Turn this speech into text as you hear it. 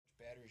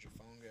batteries your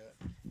phone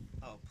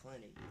got? Oh,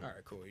 plenty. All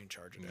right, cool. You can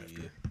charge it after.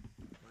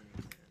 Plenty,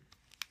 man.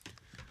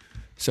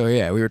 So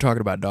yeah, we were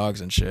talking about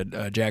dogs and shit.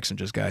 Jackson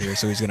just got here,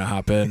 so he's gonna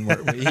hop in.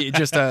 He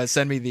just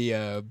send me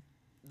the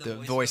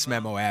voice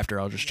memo after.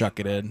 I'll just chuck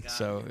it in,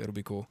 so it'll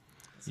be cool.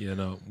 You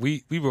know,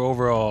 we were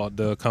overall,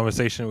 the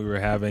conversation we were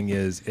having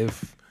is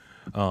if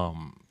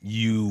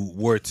you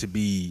were to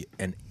be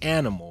an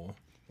animal,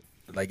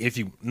 like if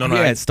you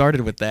it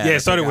started with that. Yeah,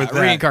 it started with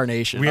that.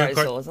 Reincarnation. Alright,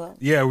 so what's that?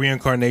 Yeah,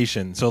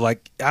 reincarnation. So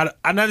like I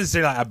not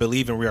necessarily I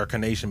believe in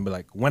reincarnation, but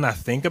like when I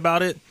think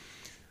about it,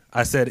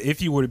 I said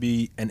if you were to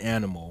be an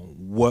animal,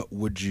 what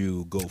would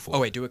you go for? Oh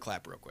wait, do a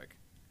clap real quick.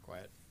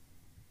 Quiet.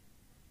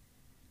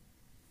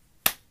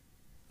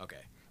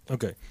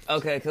 Okay.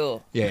 Okay,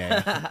 cool.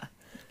 Yeah.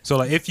 So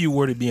like if you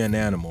were to be an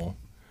animal,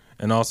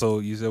 and also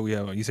you said you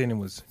said his name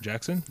was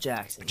Jackson?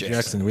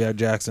 Jackson. We have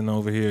Jackson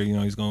over here. You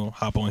know, he's gonna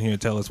hop on here and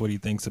tell us what he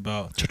thinks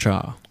about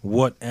Cha-cha.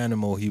 what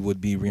animal he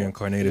would be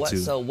reincarnated to.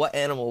 So what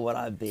animal would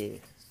I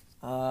be?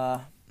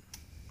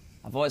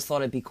 I've always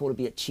thought it'd be cool to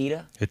be a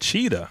cheetah. A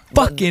cheetah.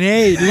 Fucking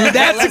A, dude.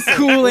 That's Listen, a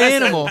cool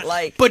listen, animal.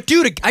 like- But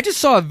dude, I just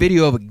saw a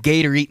video of a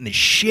gator eating the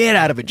shit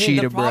out of a Dude,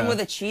 cheetah, the problem bro. with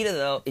a cheetah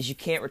though is you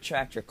can't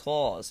retract your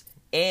claws,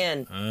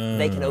 and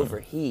they can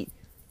overheat.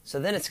 So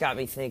then it's got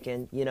me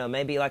thinking, you know,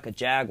 maybe like a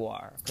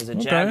jaguar, because a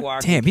jaguar.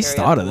 Damn, can he's carry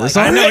thought up of to, this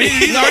like, already.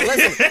 No,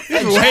 listen,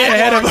 a way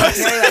ahead of jaguar us.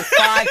 can carry like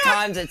 5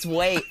 times its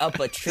weight up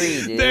a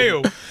tree, dude.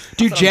 Dude, what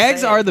I'm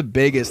jags saying. are the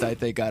biggest, I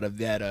think, out of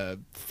that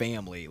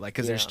family. Like,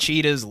 because there's Yeah.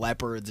 cheetahs,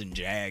 leopards, and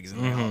jags,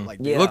 and they all, like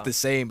they Yeah. look the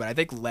same. But I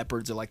think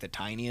leopards are like the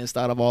tiniest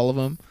out of all of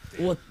them.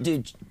 Well,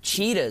 dude,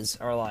 cheetahs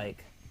are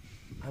like,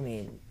 I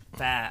mean,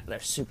 fat. They're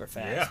super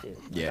fast, dude.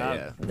 Yeah, Like,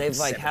 yeah. They've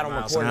like 70 had them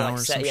miles an recorded hour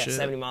like or some shit.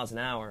 70 miles an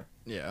hour.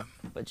 Yeah,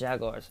 But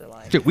jaguars are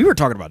like. dude, we were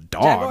talking about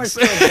Jaguars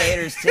dogs. kill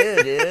gators too,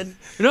 dude.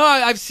 No,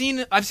 I've seen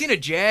a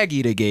jag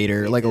eat a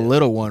gator, like a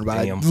little one.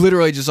 But Damn. I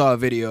literally just saw a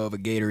video of a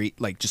gator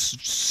eat, like just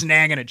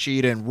snagging a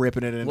cheetah and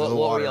ripping it into What the were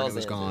water, and y'all's it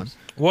was gone. answers?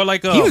 Well,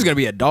 like He was gonna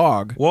be a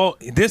dog. Well,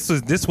 this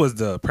was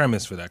the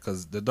premise for that,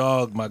 because the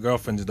dog, my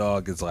girlfriend's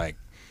dog, is like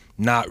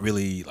not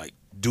really like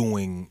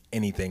doing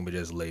anything but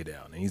just lay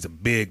down, and he's a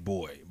big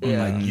boy. But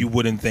Yeah. like you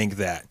wouldn't think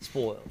that.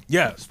 Spoiled.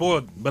 Yeah,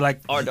 spoiled, but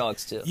like Our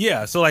dogs too.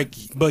 Yeah, so like,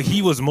 but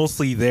he was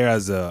mostly there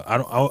as I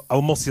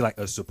would mostly like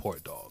a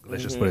support dog.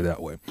 Let's just put it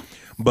that way.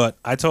 But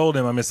I told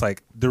him, I'm just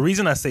like, the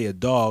reason I say a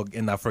dog,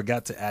 and I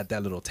forgot to add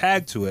that little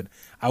tag to it,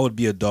 I would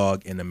be a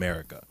dog in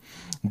America,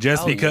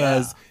 just Oh,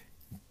 because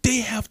yeah. they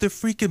have the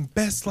freaking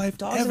best life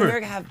Dogs ever. in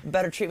America have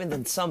better treatment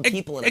than some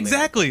people in America.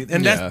 Exactly,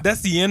 and Yeah.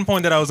 that's the end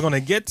point that I was going to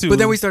get to. But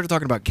then we started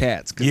talking about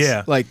cats. 'Cause,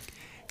 Yeah. like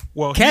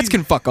well, cats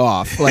can fuck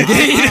off. Like,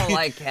 I don't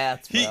like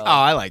cats, bro. oh,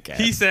 I like cats.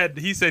 He said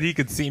he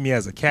could see me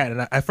as a cat,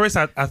 and at first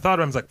I thought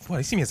I was like, "What?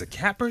 He see me as a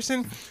cat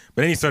person?"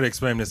 But then he started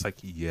explaining this, like,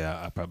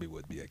 "Yeah, I probably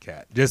would be a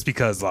cat, just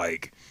because,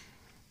 like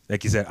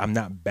you said, I'm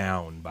not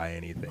bound by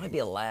anything. Might be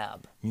a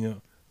lab. You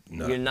know,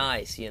 no, You're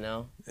nice, you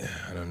know.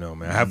 I don't know,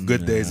 man. I have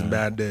good days and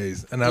bad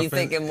days, and You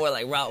thinking more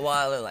like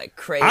Rottweiler, like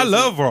crazy? I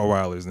love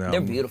Rottweilers now.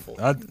 They're beautiful.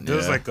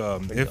 There's like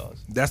if dogs.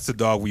 that's the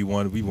dog we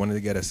wanted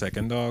to get a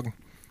second dog,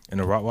 and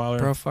a Rottweiler.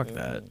 Bro, fuck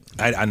that.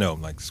 I know,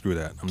 like screw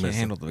that. I'm Can't missing.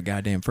 handle the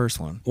goddamn first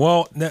one.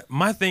 Well,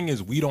 my thing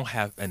is we don't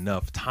have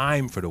enough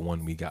time for the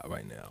one we got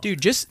right now. Dude,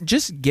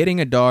 just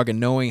getting a dog and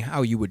knowing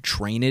how you would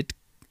train it,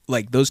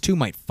 like those two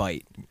might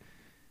fight.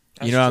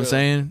 That's you know what I'm true.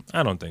 saying?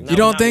 I don't think No. so. You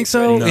don't not think me,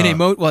 so? Freddie. In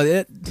No. well,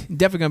 it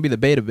definitely gonna be the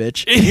beta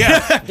bitch.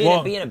 Yeah. Dude,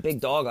 well, being a big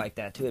dog like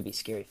that too, it'd be a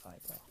scary fight,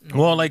 bro.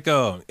 well, like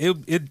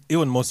it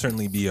would most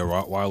certainly be a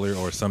Rottweiler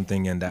or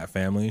something in that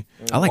family.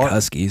 I like Or-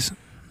 huskies.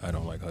 I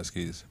don't like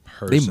huskies.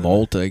 They personally.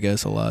 molt, I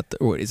guess, a lot.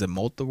 What is it?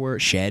 Molt the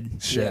word? Shed.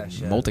 Yeah,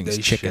 shed. Molting is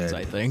They chickens, shed.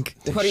 I think.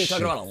 What are you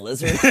talking about? A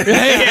lizard?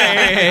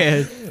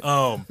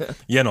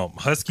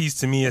 Huskies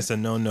to me is a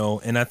no-no,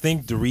 and I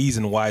think the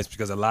reason why is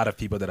because a lot of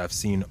people that I've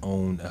seen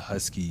own a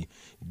husky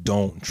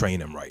don't train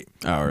them right.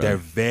 Oh, really? They're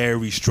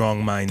very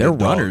strong-minded. They're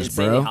dogs. runners,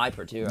 Insanely bro.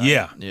 hyper too, right?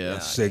 Yeah, Yeah.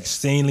 It's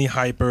insanely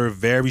hyper,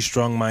 very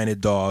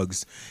strong-minded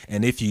dogs,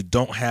 and if you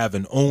don't have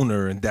an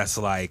owner that's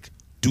like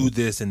do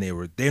this and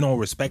they don't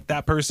respect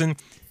that person,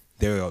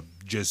 they're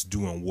just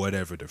doing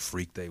whatever the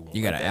freak they want.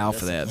 You got to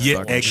alpha that. Yeah,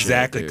 fucking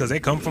exactly, shit, because dude. they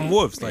come from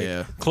wolves. Like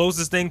Yeah.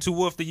 closest thing to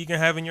wolf that you can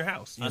have in your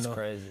house. You That's know?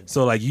 crazy.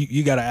 So like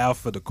you got to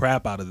alpha the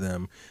crap out of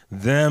them,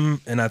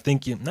 and I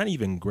think not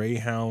even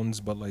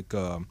greyhounds, but like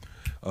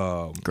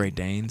Great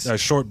Danes.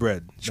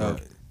 shortbread.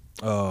 Short.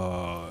 You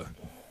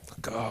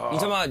talking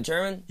about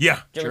German? Yeah,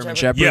 German German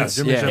Shepherd? Shepherds.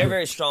 Yeah, German yeah. Shepherd. They're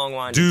very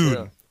strong-minded dude.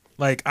 too.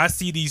 Like I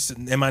see these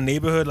in my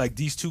neighborhood, like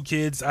these two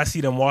kids. I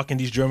see them walking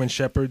these German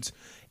shepherds,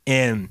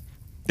 and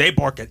they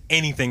bark at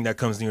anything that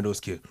comes near those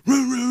kids.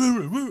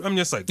 I'm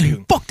just like,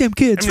 dude. Fuck them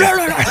kids. They're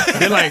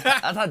like,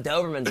 That's how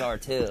Dobermans are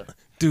too.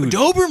 dude.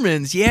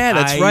 Dobermans. Yeah,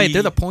 that's I- right.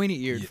 They're the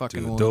pointy-eared Yeah,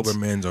 fucking dude, ones.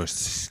 Dobermans are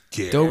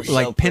scary. so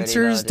like pretty,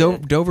 pincers. though,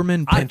 dude.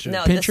 Doberman pincher,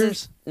 No,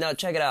 pinchers. no,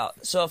 check it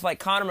out. So if like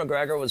Conor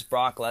McGregor was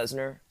Brock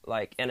Lesnar,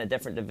 like in a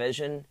different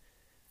division,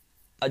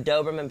 a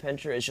Doberman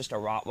Pinscher is just a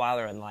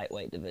Rottweiler in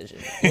lightweight division.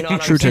 You know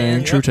what True I'm saying?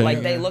 tang, true tang.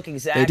 Like they look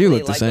exactly do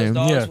look the like same.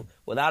 those dogs Yeah.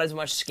 without as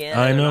much skin.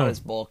 I and they're know. not as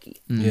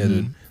bulky. Yeah,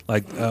 dude.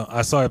 Like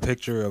I saw a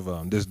picture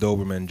of this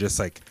Doberman just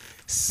like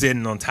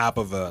sitting on top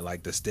of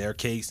like the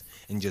staircase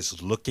and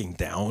just looking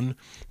down.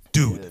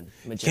 Dude,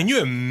 Majestic. can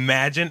you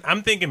imagine?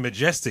 I'm thinking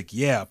majestic,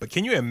 yeah, but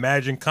can you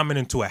imagine coming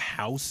into a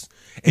house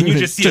and you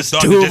just see Just a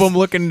dog two that of them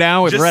looking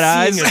down with just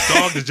red seeing eyes. a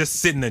dog that's just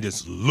sitting there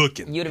just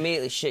looking. You'd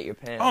immediately shit your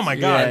pants. Oh my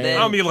god! And then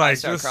I'll be probably like,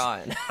 start just,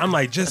 crying. I'm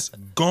like just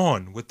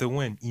gone with the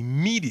wind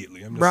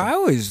immediately. I'm just Bro, like, I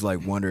always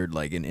like wondered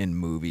like in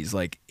movies,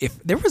 like if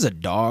there was a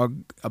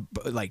dog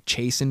like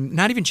chasing,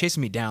 not even chasing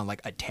me down,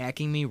 like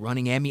attacking me,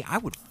 running at me, I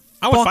would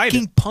fight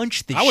fucking it.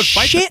 punch the I would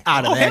fight shit the-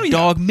 out of Oh, hell that yeah.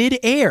 dog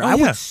midair. I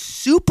yeah. would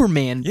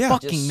Superman Yeah.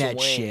 fucking Just that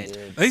swing, shit.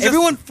 dude. just-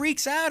 Everyone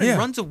freaks out and Yeah.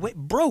 runs away.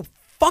 Bro,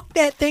 fuck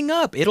that thing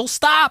up. It'll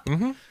stop.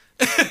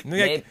 like,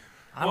 Maybe,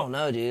 I don't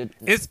know, dude.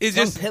 it's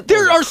Some just pit bulls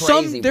There are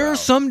crazy, there bro. are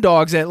some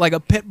dogs that like a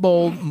pit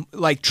bull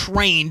like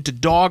trained to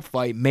dog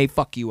fight may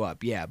fuck you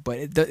up. Yeah, but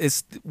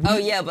it's Oh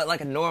yeah, but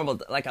like a normal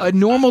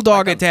dog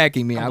dog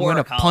attacking me. a I'm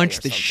border gonna collie punch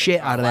or the something. shit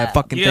out of that Flat.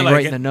 fucking thing like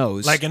right in the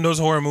nose. Like in those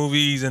horror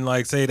movies, and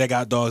like say they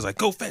got dogs, like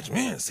go fetch,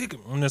 man, sick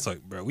 'em. I'm just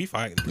like, bro, we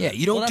fighting. Bro. yeah,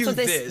 you don't Well, that's do what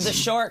they this. the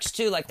sharks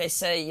too. Like they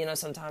say, you know,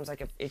 sometimes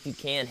like if you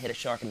can hit a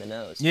shark in the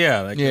nose.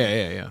 Yeah, like,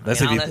 yeah.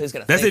 That's I if don't you. know who's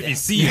gonna That's think if you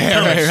that. see. Yeah, it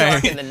coming. right,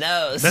 Shark in the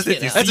nose. That's if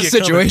you know? see That's a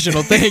it coming.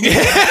 situational thing.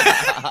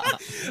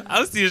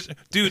 I see,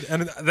 dude,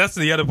 and that's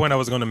the other point I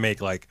was gonna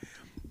make. Like,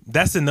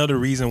 that's another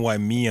reason why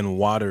me and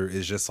water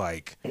is just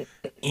like,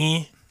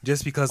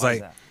 just because Why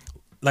is like, that?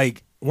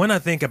 like when I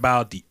think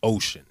about the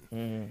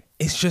ocean,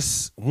 it's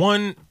just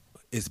one.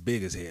 It's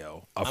big as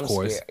hell, of I'm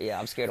course. scared. Yeah,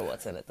 I'm scared of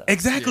what's in it though.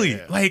 Exactly.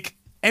 Like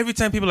every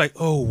time people are like,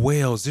 oh,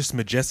 whales, just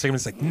majestic. I'm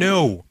just like,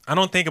 no, I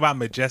don't think about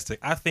majestic.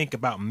 I think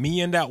about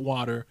me in that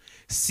water,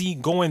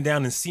 going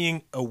down and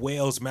seeing a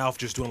whale's mouth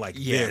just doing like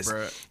Yeah, this,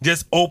 bruh.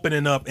 just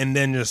opening up and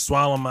then just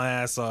swallowing my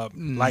ass up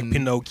like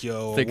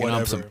Pinocchio or Picking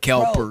whatever. up some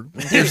kelp Bro.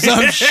 or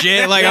some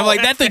shit. Like I'm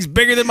like that thing's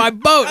bigger than my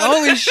boat.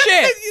 Holy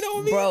shit! You know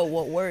what I mean? Bro,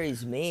 what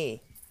worries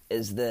me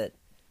is that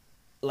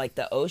like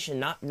the ocean,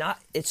 not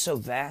it's so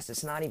vast.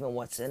 It's not even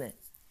what's in it.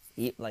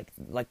 Like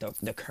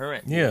the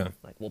current. Yeah.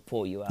 Like we'll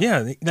pull you out. Yeah,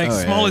 like Oh, yeah,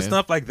 smallest yeah.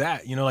 stuff like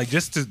that, you know, like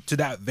just to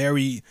that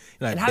very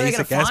like And how are they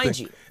basic gonna find aspect.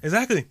 you?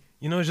 Exactly.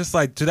 You know, it's just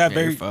like to that Yeah,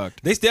 you're very.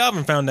 fucked. They still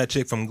haven't found that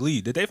chick from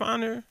Glee. Did they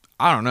find her?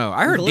 I don't know.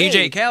 I heard Glee.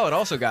 DJ Khaled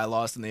also got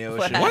lost in the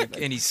ocean. happened?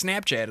 And he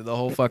Snapchatted the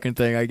whole fucking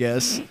thing. I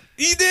guess.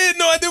 He did.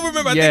 No, I do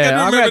remember. I think I Yeah, do I'm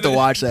gonna remember have to that.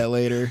 watch that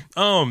later.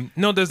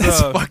 No, there's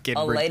That's fucking.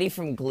 A lady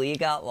from Glee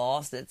got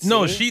lost at sea.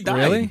 No, she died.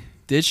 Really?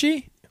 Did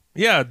she?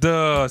 Yeah,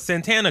 the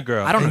Santana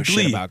girl. I don't in know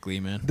Glee. shit about Glee,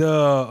 man. The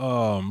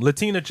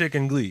Latina chick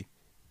in Glee.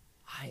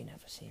 I ain't never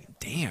seen it.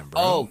 Damn,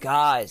 bro. Oh,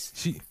 guys.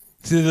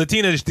 The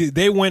Latina.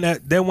 They went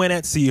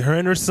at sea. Her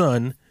and her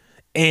son,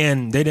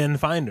 and they didn't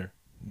find her.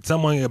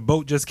 A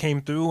boat just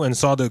came through and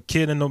saw the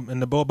kid in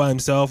the boat by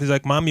himself. He's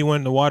like, "Mommy went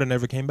in the water,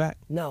 never came back."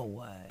 No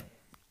way.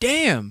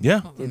 Damn.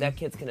 Yeah. Dude, that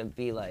kid's gonna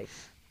be like.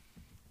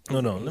 No.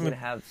 He's Let me. gonna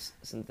have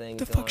some things.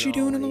 The fuck going she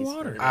doing on in the he's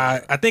water?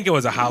 gonna- I think it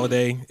was a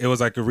holiday. It was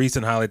like a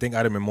recent holiday. I think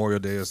either Memorial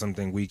Day or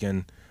something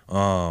weekend.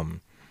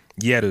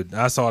 Yeah, dude,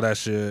 I saw that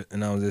shit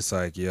and I was just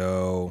like,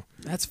 yo,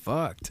 That's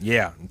fucked.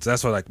 yeah.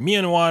 That's what like me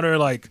in the water,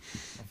 like,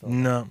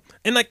 no,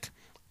 and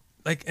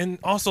and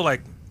also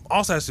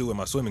has to do with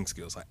my swimming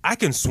skills. Like I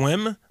can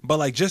swim, but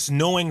like just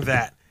knowing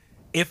that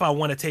if I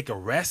want to take a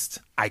rest,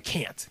 I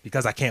can't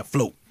because I can't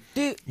float.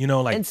 Dude, You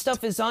know, like and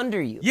stuff is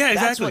under you. yeah,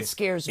 exactly. That's what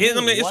scares me. I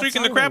mean, it's What's freaking the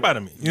under crap me? out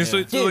of me. You know,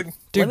 so, Dude, like,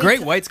 Dude, Let me great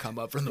t- whites come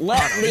up from the Let,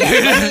 bottom.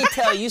 let me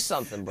tell you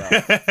something, bro.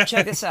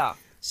 Check this out.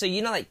 So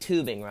you know, like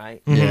tubing,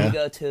 right? Yeah. You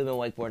go tubing,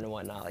 wakeboarding, and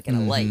whatnot, like in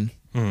a lake.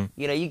 You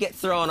know, you get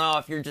thrown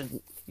off. You're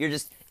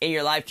just in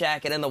your life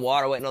jacket in the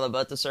water, waiting on the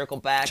boat to circle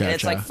back, and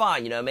it's Cha-cha. like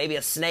fine. You know, maybe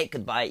a snake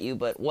could bite you,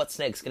 but what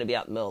snake's gonna be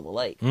out in the middle of the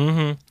lake?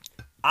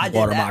 I did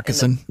Water that in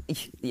moccasin.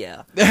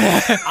 yeah.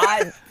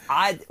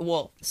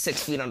 Well,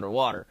 6 feet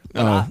underwater.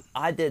 But Oh.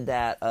 I did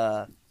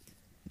that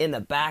in the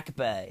back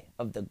bay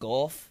of the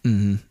Gulf,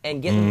 and I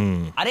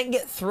didn't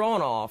get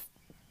thrown off.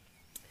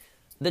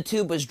 The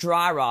tube was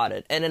dry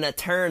rotted, and in a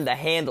turn, the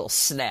handle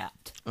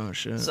snapped. Oh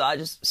shit. So I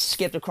just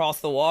skipped across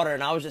the water,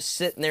 and I was just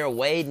sitting there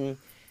wading,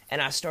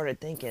 and I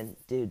started thinking,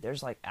 dude,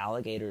 there's like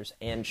alligators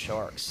and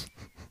sharks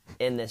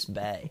in this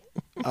bay.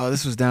 Oh,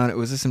 this was down.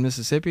 Was this in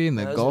Mississippi in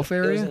the It was Gulf in-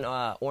 It was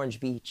area? in Orange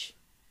Beach.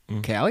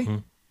 Cali?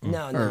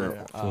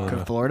 No.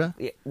 Florida?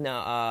 Yeah,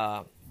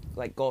 no,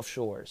 like Gulf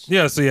Shores.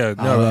 yeah, so yeah,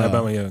 no,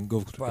 Alabama, yeah,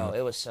 go. Bro,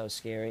 it was so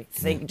scary.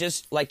 Think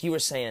just like you were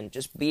saying,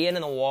 just being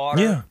in the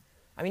water. Yeah.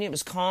 I mean, it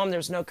was calm. There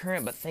was no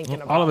current, but thinking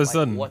about All of a like,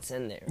 sudden. what's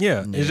in there.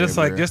 Yeah, it's just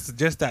like bro.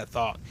 just that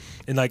thought,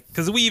 and like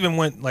because we even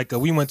went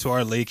we went to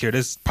our lake here.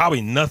 There's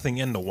probably nothing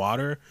in the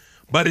water,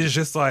 but it's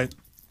just like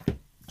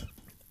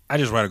I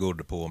just rather go to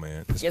the pool,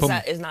 man. Just It's put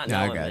not, me- it's not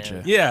Yeah, I knowing, gotcha.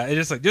 man. yeah, it's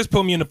just like just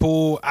put me in the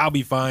pool, I'll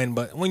be fine.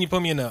 But when you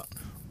put me in a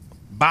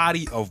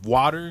body of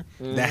water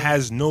that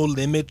has no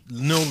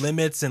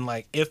limits, and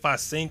like if I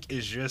sink,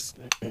 it's just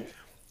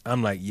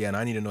I'm like, yeah, and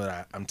I need to know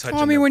that I'm touching.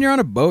 Well, I mean, them. when you're on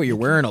a boat, you're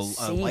wearing a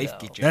see, life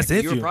though. jacket. That's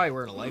if you were you- probably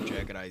wearing a life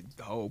jacket. I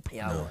hope.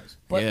 Yeah, I was.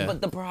 But Yeah.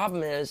 but the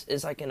problem is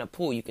like in a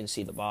pool you can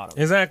see the bottom.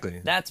 Exactly.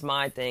 That's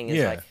my thing. Is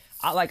Yeah.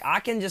 I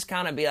can just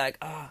kind of be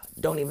like,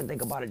 don't even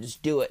think about it,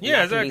 just do it. And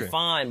Yeah, that can exactly. be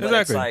fine. But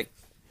Exactly. it's like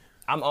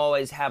I'm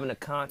always having to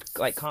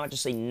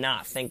consciously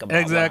not think about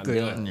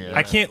Exactly. what I'm doing. Yeah.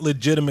 I can't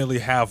legitimately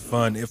have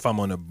fun if I'm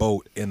on a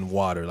boat in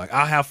water. Like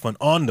I'll have fun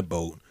on the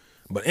boat,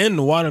 but in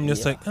the water I'm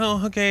just like,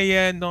 oh, okay,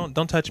 yeah,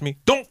 don't touch me.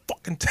 Don't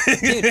fucking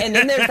Dude, and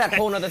then there's that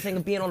whole other thing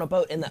of being on a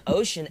boat in the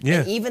ocean. Yeah.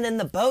 And even in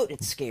the boat,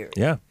 it's scary.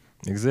 Yeah.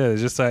 Exactly.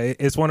 It's just like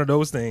it's one of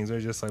those things where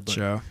it's just like, but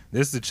Sure.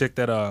 this is the chick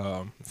that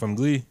from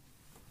Glee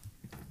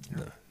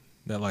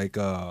that like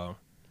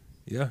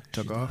yeah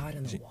Took she, off. Died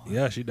in the water.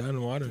 yeah, she died in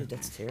the water. Dude,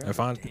 that's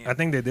terrible. I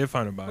think they did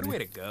find her What body. a way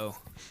to go.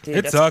 Dude,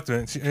 It that's- sucked, man.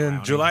 In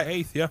drowning. July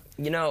 8th, yeah.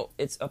 You know,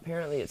 it's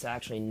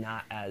actually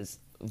not as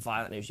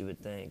violent as you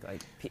would think. Like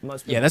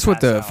most people Yeah, that's what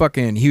pass the out.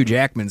 fucking Hugh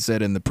Jackman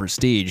said in The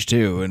Prestige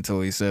too. Until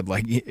he said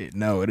like,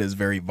 no, it is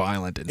very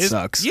violent and It's-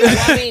 sucks. yeah.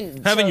 Well, I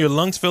mean, Having so- your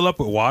lungs fill up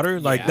with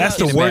water, like Yeah, that's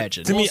I the can word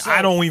imagine. to me. Well, so-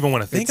 I don't even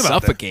want to think It's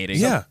about suffocating.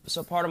 that. Yeah,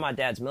 So part of my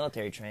dad's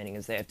military training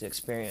is they have to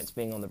experience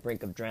being on the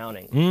brink of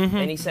drowning. Mm-hmm.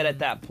 And he said at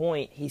that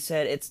point, he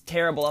said it's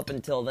terrible up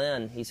until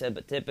then. He said,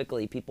 but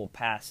typically people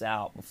pass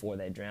out before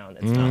they drown.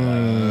 It's not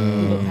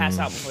like people pass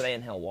out before they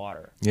inhale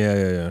water.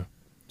 yeah.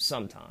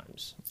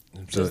 Sometimes,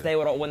 So, because they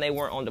would when they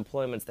weren't on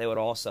deployments, they would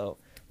also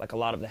like a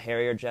lot of the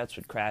Harrier jets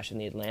would crash in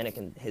the Atlantic,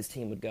 and his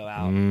team would go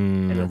out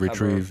and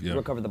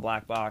recover the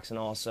black box, and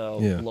also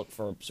Yeah. look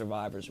for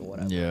survivors or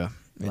whatever. Yeah, like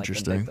the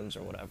interesting. victims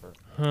or whatever.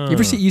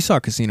 You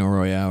saw Casino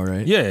Royale,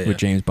 right? Yeah. with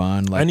James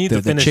Bond. Like I need the,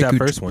 to the finish chick that who-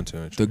 first one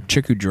too. The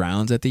chick who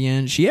drowns at the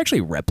end, she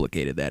actually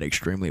replicated that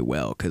extremely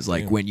well. Because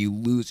like when you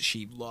lose,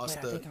 she lost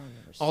Wait, I think I remember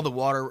all the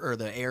water or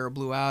the air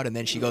blew out, and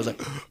then she goes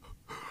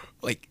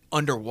like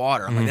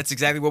underwater. I'm like, that's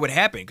exactly what would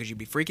happen because you'd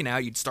be freaking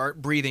out. You'd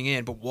start breathing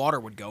in, but water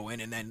would go in,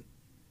 and then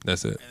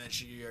That's it.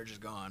 you're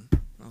just gone.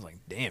 I was like,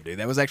 damn, dude,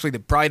 that was actually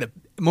probably the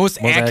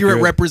most Most accurate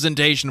accurate.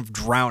 representation of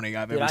drowning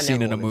I've Dude, ever I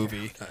seen in never a would've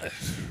movie.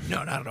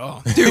 No, not at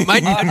all, dude. Dude,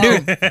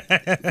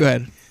 go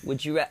ahead.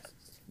 Would you?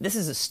 This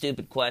is a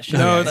stupid question.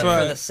 No, but it's for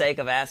fine. the sake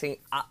of asking,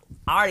 I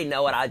already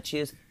know what I'd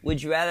choose.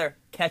 Would you rather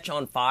catch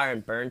on fire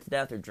and burn to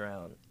death or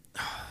drown?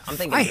 I'm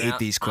thinking. I drown. hate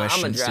these I'm a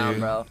questions, drown, dude.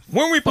 bro.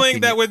 When we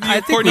playing that with you, I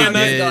think Courtney we and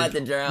I. did. Go at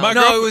the drown. My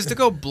No, girl- it was to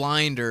go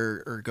blind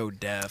or go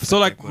deaf. So I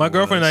like think my what it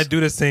girlfriend and I was. do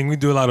this thing. We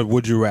do a lot of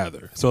would you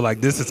rather. So like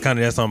this is kind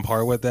of that's on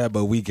par with that,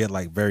 but we get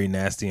like very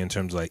nasty in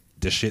terms of like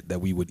the shit that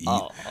we would eat.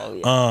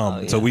 Oh,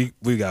 yeah. So we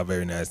got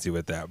very nasty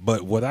with that.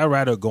 But would I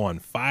rather go on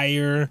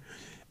fire,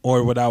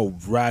 or would I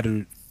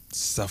rather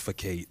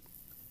suffocate?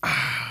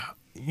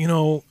 You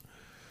know,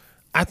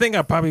 I think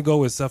I'd probably go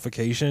with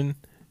suffocation,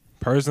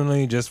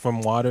 personally, just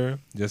from water,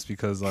 just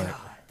because like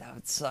That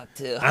would suck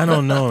too. I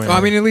don't know, man. Well,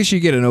 I mean, at least you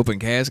get an open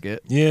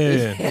casket.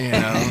 yeah. You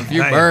know, if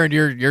you're Nice. burned,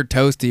 you're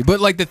toasty. But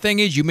like the thing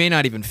is, you may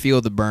not even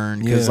feel the burn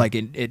because Yeah. like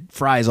it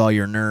fries all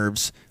your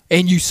nerves,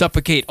 and you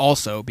suffocate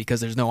also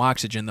because there's no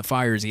oxygen. The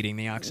fire's eating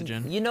the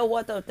oxygen. You know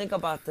what though? Think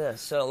about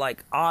this. So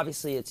like,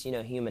 obviously, it's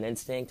human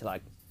instinct to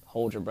like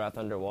hold your breath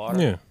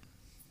underwater. Yeah.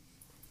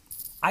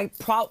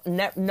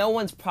 No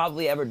one's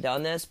probably ever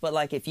done this, but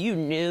like if you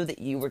knew that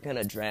you were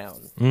gonna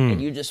drown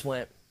and you just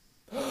went,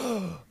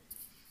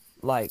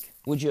 like,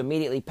 would you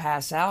immediately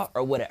pass out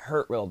or would it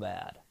hurt real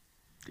bad?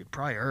 It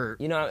probably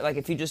hurt. You know, like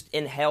if you just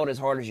inhaled as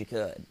hard as you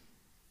could,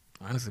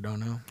 Honestly, don't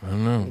know. I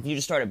don't know. if you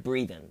just started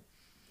breathing,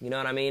 you know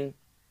what I mean?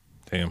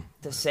 Damn.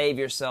 To save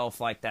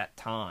yourself like that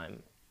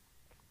time.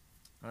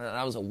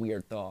 That was a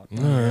weird thought.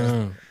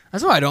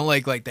 That's why I don't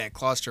like that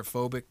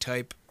claustrophobic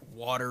type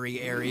watery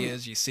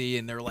areas you see,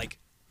 and they're like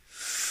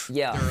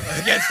Yeah.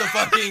 against the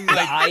fucking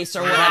like ice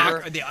or rock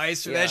whatever. or the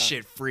ice. Yeah. That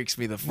shit freaks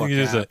me the fuck You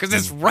just out because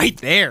it's right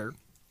there.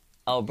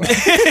 Oh, bro.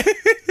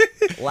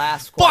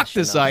 Last Fuck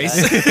question. this okay?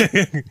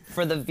 ice.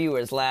 For the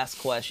viewers, last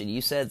question.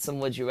 You said some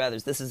would you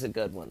rathers. This is a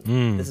good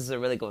one. This is a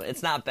really good one.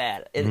 It's not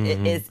bad.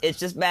 It's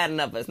just bad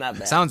enough, but it's not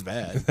bad. Sounds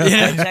bad.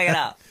 Check it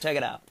out. Check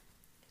it out.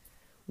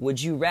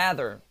 Would you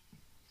rather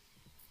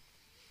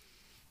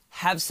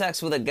have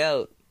sex with a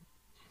goat,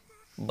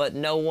 but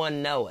no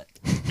one know it?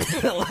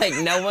 Like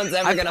no one's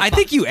ever gonna. I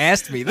think you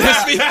asked me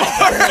this before.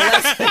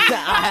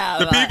 I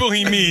have. People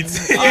he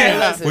meets.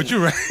 listen. Would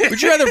you rather?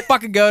 Would you rather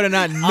fucking go to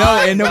not know All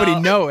right, and nobody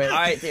bro. know it? All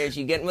right, there's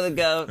you getting with a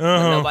goat, but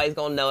Uh-huh. nobody's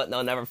gonna know it. And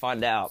they'll never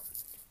find out.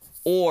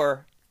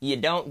 Or you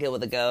don't get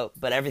with a goat,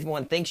 but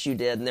everyone thinks you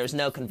did, and there's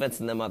no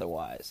convincing them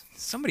otherwise.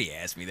 Somebody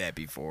asked me that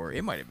before.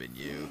 It might have been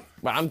you.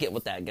 But I'm getting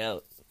with that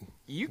goat.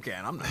 You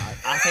can. I'm not.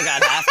 I think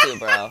I'd have to,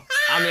 bro.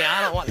 I mean,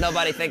 I don't want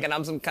nobody thinking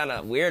I'm some kind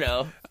of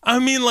weirdo. I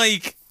mean,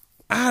 like,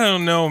 I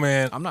don't know,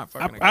 man. I'm not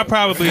fucking. I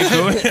probably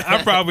go.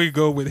 I probably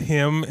go with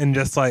him and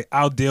just like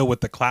I'll deal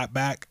with the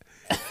clapback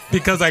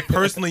because like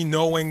personally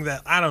knowing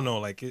that I don't know,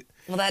 like it.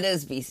 Well, that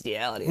is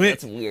bestiality. Wait.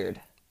 That's weird.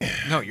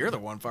 No, you're the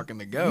one fucking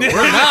the goat. I'm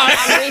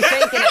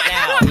rethinking it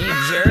now.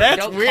 You jerk. That's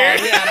Don't weird.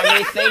 call me out.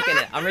 I'm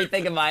rethinking it. I'm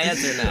rethinking my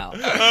answer now.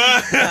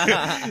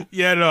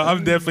 Yeah, no,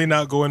 I'm definitely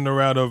not going the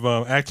route of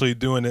actually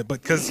doing it.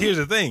 But because here's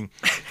the thing,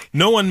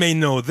 no one may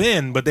know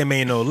then, but they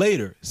may know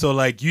later. So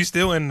like you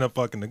still ended up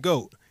fucking the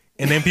goat.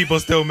 And then people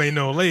still may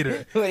know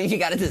later. What if you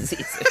got a disease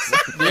or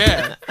something?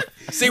 Yeah.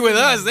 See, with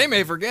us, they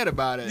may forget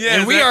about it. Yeah,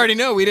 and we already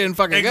know we didn't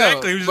fucking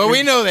Exactly. go. But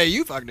we know that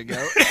you fucked a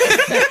goat.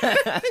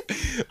 But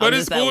I'm it's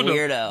just that cool though.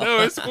 weirdo. No,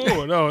 it's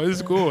cool. No,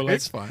 it's cool. Like,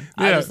 It's fun.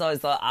 I Yeah. just always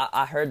thought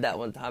I heard that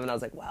one time and I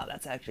was like, wow,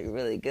 that's actually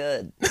really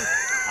good.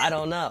 I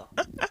don't know.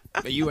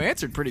 But you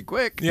answered pretty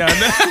quick. Yeah, I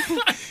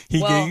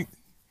know. Well,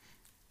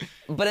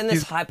 but in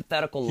this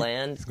hypothetical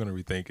land, he's gonna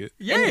rethink it.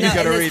 Yeah, in, you that-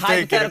 gotta in this rethink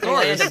it, of hypothetical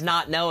land course. of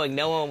not knowing,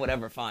 no one would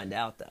ever find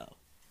out though.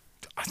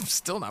 I'm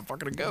still not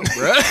fucking a goat,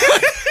 bro.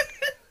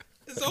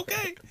 It's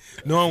okay.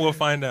 No one will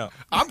find out.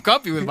 I'm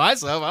comfy with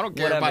myself. I don't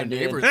care if my Whatever, dude.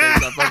 neighbor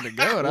thinks I fucked a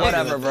goat. I don't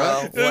Whatever, give a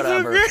bro. fuck.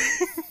 Whatever.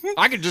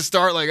 I could just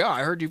start like, oh,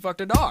 I heard you fucked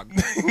a dog.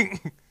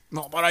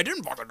 No, but I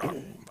didn't fuck a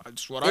dog.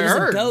 That's what It I was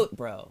heard. a goat,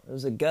 bro. It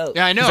was a goat.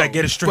 Yeah, I know. He's like,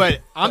 get it straight. But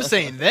I'm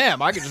saying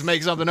them. I could just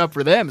make something up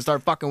for them and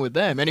start fucking with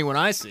them. Anyone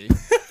I see.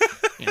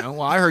 You know,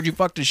 well, I heard you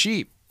fucked a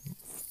sheep.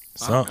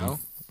 I don't Something. know.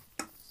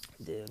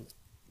 Dude.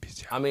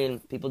 I mean,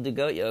 people do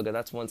goat yoga.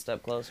 That's one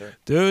step closer.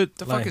 Dude,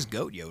 The like, fuck is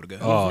goat yoga?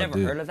 Oh, You've never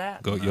dude. heard of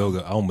that? Goat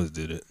yoga. I almost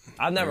did it.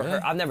 I've never Really?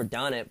 heard. I've never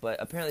done it,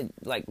 but apparently,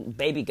 like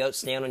baby goats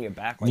stand on your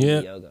back while you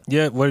do yoga.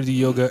 Yeah, what is the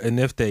yoga? And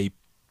if they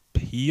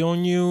pee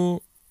on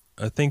you,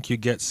 I think you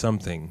get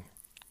something.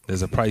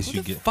 There's a price Who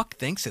you the get. fuck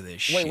thinks of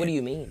this shit? Wait, what do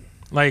you mean?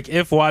 Like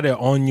if while they're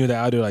on you, they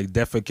either like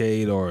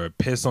defecate or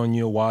piss on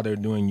you while they're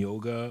doing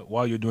yoga.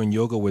 While you're doing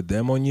yoga with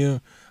them on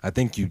you, I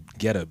think you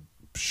get a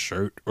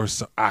shirt or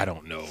so. I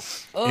don't know.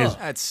 Ugh.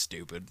 That's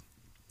stupid.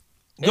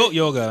 Goat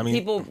yoga. I mean,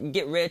 People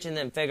get rich and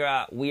then figure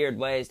out weird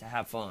ways to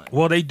have fun.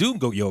 well, they do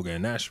goat yoga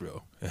in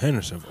Nashville, in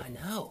Hendersonville. I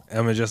know.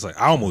 I mean, just like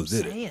I almost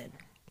did it. Man.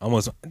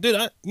 Almost, dude.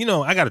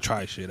 I gotta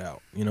try shit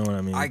out. You know what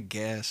I mean? I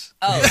guess.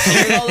 Oh, so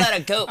you're gonna let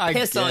a goat I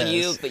piss on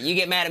you, guess. but you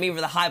get mad at me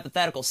for the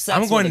hypothetical sex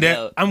I'm going with a there.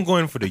 goat. I'm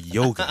going for the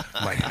yoga.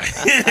 Like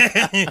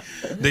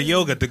the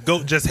yoga. The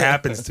goat just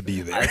happens to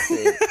be I there.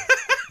 see.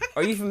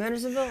 Are you from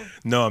Hendersonville?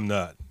 No, I'm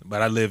not.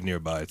 But I live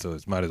nearby, so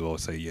it might as well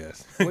say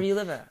yes. Where do you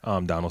live at?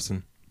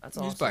 Donaldson. That's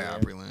He's awesome. by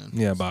man. Opryland.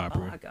 Yeah, by Oh,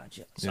 Opry. I got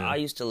you. So Yeah. I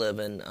used to live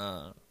in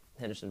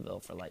Hendersonville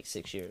for like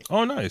 6 years.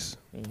 Oh, nice.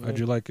 How'd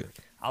you like it?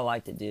 I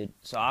liked it, dude.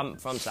 So I'm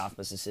from South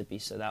Mississippi,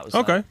 so that was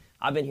Okay. like,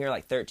 I've been here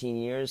like 13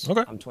 years.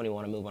 Okay. I'm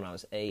 21. I moved when I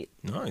was 8.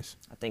 Nice.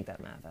 I think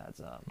that math adds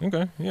up.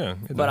 Okay. Yeah.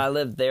 it But does. I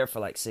lived there for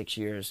like 6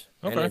 years,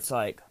 and Okay. it's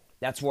like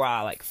that's where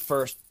I like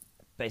first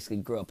basically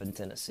grew up in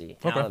Tennessee.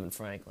 Now Okay. I live in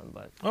Franklin,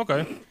 but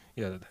Okay.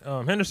 Yeah.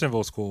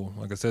 Hendersonville's cool.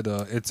 Like I said,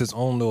 it's its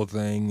own little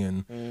thing,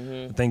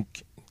 and I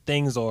think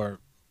things are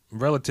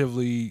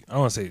relatively. I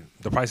don't want to say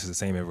the price is the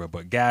same everywhere,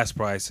 but gas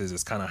prices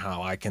is kind of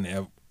how I can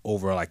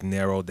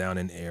narrow down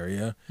an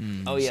area.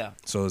 oh yeah,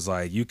 So it's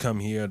like you come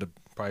here, the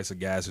price of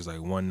gas is like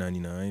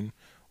 $1.99.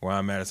 Where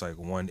I'm at, it's like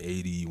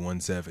 $1.80,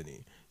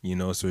 $1.70. You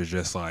know, so it's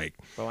just like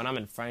but when I'm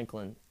in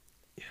Franklin,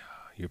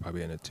 you're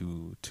probably in a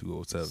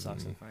 207.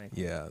 Sucks in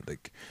Franklin. Yeah,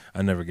 like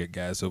I never get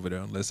gas over there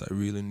unless I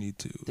really need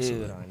to.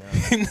 dude, so,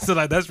 I know. so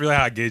like that's really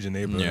how I gauge a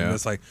neighborhood. Yeah. And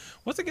it's like,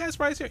 what's the gas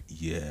price here?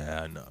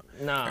 Yeah, no.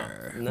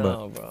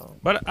 No, bro.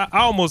 But I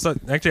almost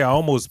I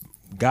almost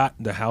got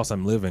the house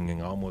I'm living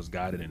in. I almost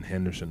got it in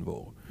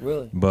Hendersonville.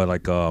 Really? But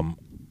like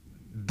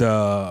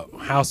the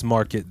house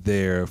market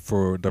there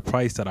for the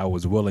price that I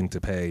was willing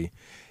to pay,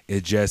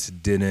 it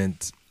just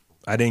didn't.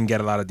 I didn't get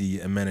a lot of the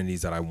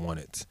amenities that I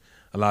wanted.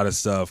 A lot of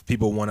stuff.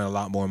 People wanted a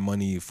lot more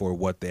money for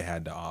what they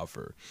had to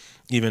offer,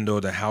 even though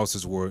the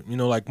houses were,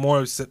 like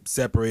more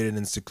separated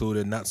and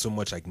secluded, not so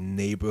much like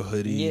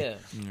neighborhoody. Yeah.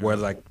 Where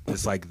like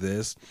it's like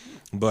this,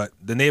 but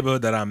the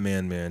neighborhood that I'm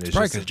in, man, it's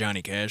Probably just because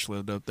Johnny Cash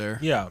lived up there.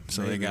 yeah.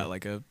 So they maybe. got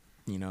like a,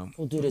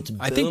 Well, dude, it's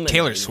I booming think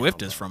Taylor right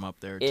Swift now, is bro. from up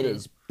there too. It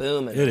is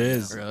booming. It right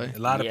is now. Really? a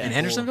lot of Yeah. people In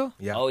Hendersonville?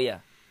 Yeah. Oh yeah.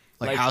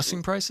 Like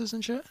housing prices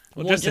and shit?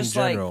 Well, just in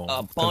general, like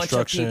a bunch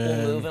of people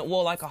construction. moving.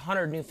 Well, like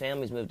 100 new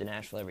families moved to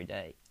Nashville every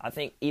day. I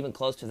think even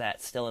close to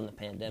that still in the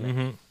pandemic.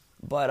 Mm-hmm.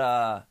 But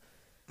I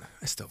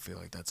still feel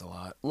like that's a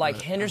lot. like But what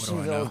do I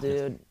Hendersonville, know?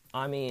 dude.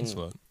 I mean, That's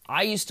what-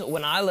 I used to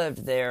when I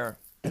lived there.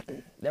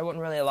 There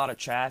wasn't really a lot of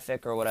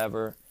traffic or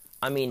whatever.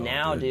 I mean,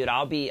 now, good. dude,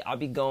 I'll be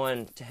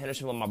going to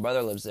Hendersonville. My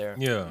brother lives there,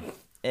 Yeah.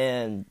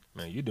 and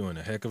Man, you're doing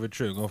a heck of a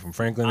trip going from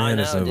Franklin to I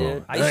know, Hendersonville.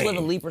 dude. I used to live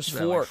in Dang. Leapers Is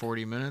that like Fork,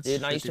 40 minutes? dude.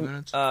 And I 50 used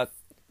minutes? to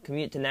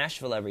commute to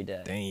Nashville every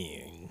day.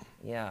 Dang.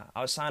 Yeah,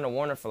 I was signed to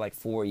Warner for like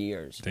 4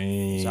 years.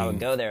 Dang. So I would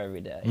go there every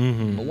day.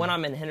 Mhm. But when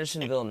I'm in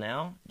Hendersonville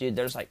now, dude,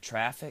 there's like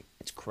traffic.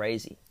 It's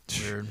crazy.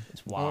 Weird.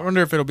 It's I wild.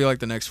 wonder if it'll be like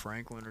the next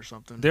Franklin or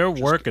something. They're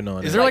Just- working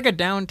on it. Is there like a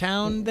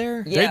downtown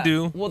there? Yeah.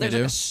 do. Well, They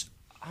there's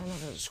like do? I don't know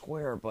if there's a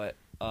square, but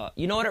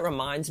you know what it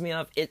reminds me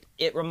of?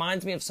 It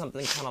reminds me of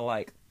something kind of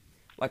like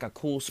a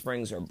Cool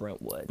Springs or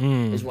Brentwood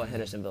is what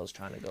Hendersonville's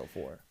trying to go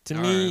for. To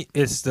me,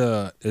 it's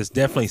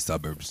definitely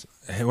suburbs.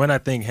 And when I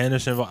think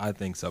Hendersonville, I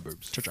think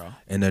suburbs. Cha-cha.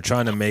 And they're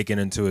trying to make it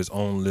into its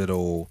own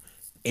little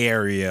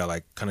area,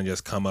 like kind of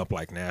just come up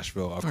like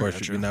Nashville. Of course,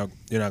 gotcha. you're not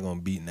going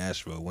to beat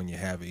Nashville when you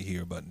have it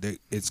here, but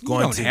it's You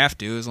going don't to. have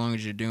to, as long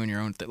as you're doing your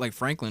own thing. Like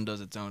Franklin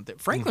does its own thing.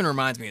 Franklin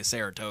reminds me of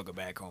Saratoga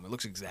back home. It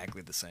looks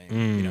exactly the same.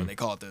 You know, they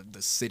call it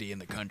the city in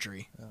the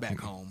country back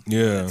home.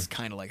 Yeah. It's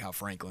kind of like how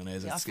Franklin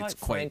is. Yeah, I It's feel like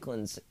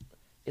quite.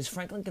 is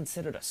Franklin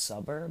considered a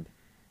suburb?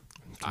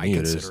 I me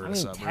it is. consider I it a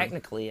mean, suburb.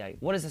 technically,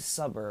 what is a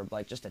suburb?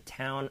 Like just a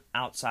town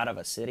outside of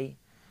a city?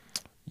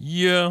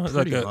 Yeah, it's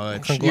Pretty like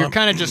much. a You're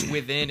kind of just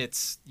within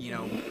its,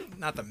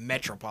 not the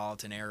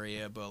metropolitan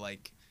area, but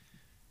like,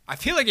 I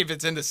feel like if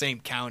it's in the same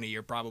county,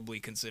 you're probably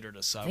considered a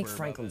I suburb. think of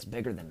Franklin's it.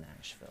 bigger than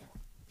Nashville.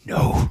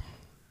 No.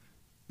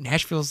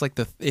 Nashville's like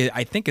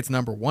I think it's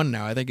number one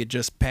now. I think it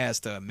just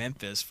passed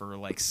Memphis for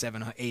like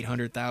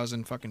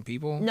 800,000 fucking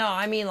people. No,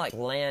 I mean like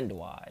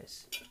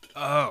land-wise.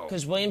 Oh.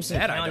 Because Williamson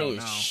that I County don't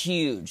is know.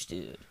 huge,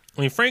 dude.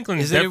 I mean, Franklin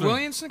Is it in definitely.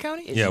 Williamson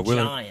County? It's Yeah,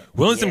 giant.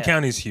 Williamson Yeah.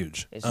 County is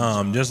huge. It's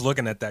giant. Just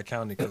looking at that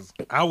county, because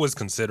I was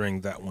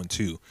considering that one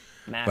too,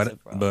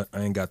 Massive, bro. but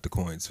I ain't got the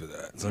coins for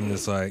that. So I'm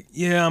just like,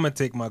 yeah, I'm gonna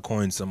take my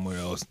coins somewhere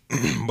else.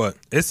 But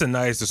it's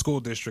the school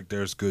district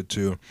there is good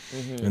too,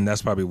 and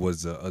that's probably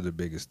was the other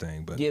biggest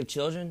thing. But Do you have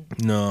children?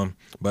 no,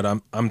 but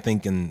I'm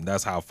thinking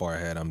that's how far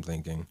ahead I'm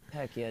thinking.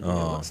 Heck yeah, dude. It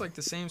looks like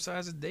the same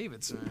size as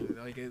Davidson.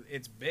 Like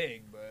it's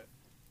big, but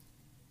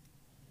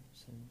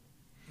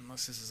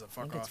unless this is a I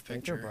think fuck it's off bigger,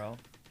 picture, bro.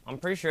 I'm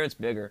pretty sure it's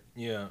bigger.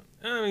 Yeah,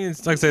 I mean,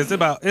 it's like I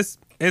said,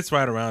 it's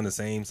right around the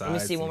same size.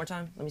 Let me see one more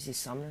time. Let me see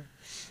Sumner.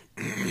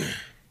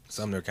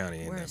 Sumner County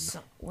ain't Where that. is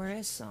where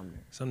is Sumner?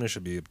 Sumner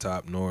should be up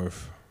top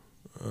north.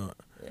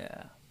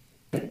 Yeah.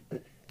 But,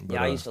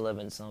 Yeah, I used to live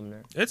in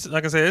Sumner. It's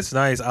like I said, it's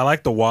nice. I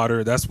like the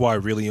water. That's why I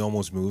really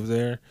almost moved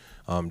there,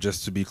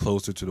 just to be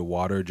closer to the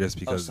water. Just Oh,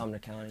 because Sumner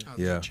County. Oh,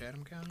 Yeah.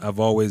 Chatham County. I've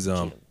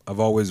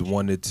always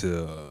wanted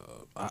to.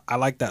 I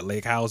like that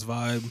lake house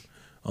vibe,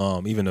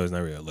 even though it's not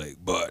really a lake.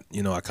 But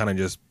I kind of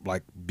just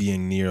like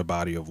being near a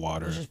body of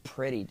water. It's just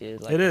pretty, dude.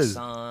 Like It the is.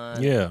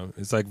 sun. Yeah,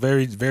 it's like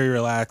very, very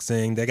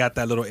relaxing. They got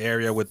that little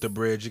area with the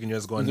bridge. You can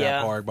just go in Yeah.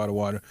 that park by the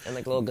water. And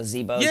like little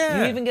gazebos.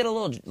 Yeah. You even get a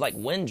little like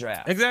wind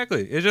draft.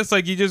 Exactly. It's just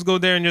like you just go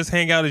there and just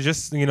hang out. It's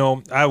just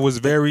I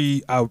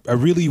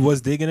really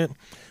was digging it,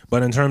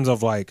 but in terms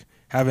of like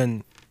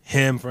having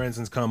him, for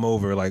instance, come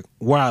over, like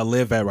where I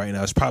live at right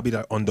now is probably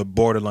on the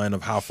borderline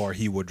of how far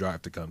he would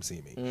drive to come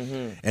see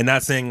me. And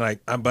not saying like,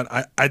 but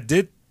I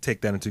did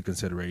take that into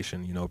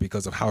consideration,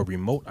 because of how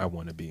remote I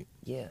want to be.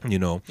 Yeah.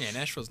 Yeah,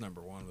 Nashville's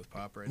number one with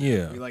pop right now.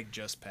 Yeah. We like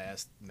just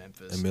passed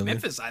Memphis. A million?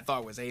 Memphis, I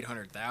thought was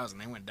 800,000.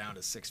 They went down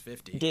to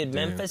 650. Dude,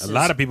 Yeah. Memphis A is,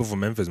 lot of people from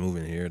Memphis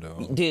moving here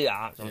though. Dude,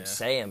 I'm Yeah.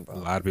 saying, bro. A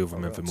lot of people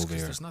from Memphis It's 'cause moving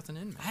here. there's nothing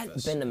in Memphis. I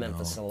hadn't been to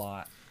Memphis a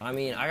lot. I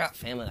mean, I got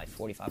family like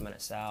 45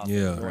 minutes south.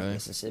 Yeah. North Right.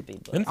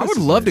 Mississippi. But Memphis I would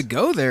is love to nice.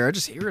 go there. I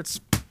just hear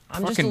it's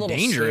I'm just a fucking little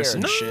dangerous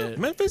scared. and No, shit.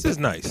 Memphis is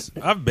nice.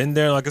 I've been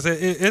there. Like I said,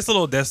 it's a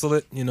little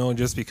desolate,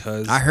 just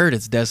because. I heard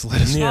it's desolate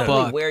as Yeah.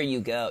 probably fuck. where you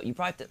go. You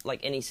probably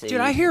like any city.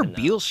 Dude, I you hear can know.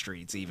 Beale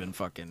Street's even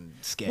fucking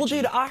sketchy. Well,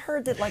 dude, I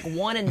heard that like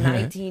 1 in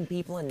 19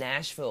 people in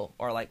Nashville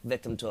are like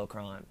victim to a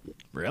crime.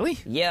 really?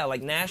 Yeah,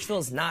 like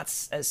Nashville's not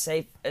as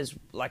safe as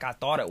like I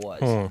thought it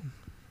was.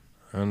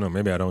 I don't know.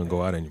 Maybe I don't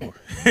go out anymore.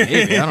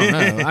 Maybe, I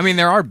don't know. I mean,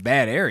 there are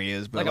bad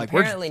areas, but Like, like,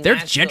 apparently they're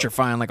Nashville-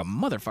 gentrifying like a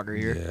motherfucker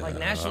here. Yeah. Like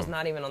Nashville's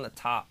not even on the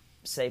top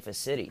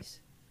safest cities.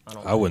 I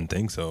don't. I wouldn't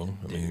think so.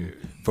 I mean,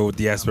 for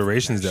the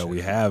aspirations that we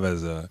have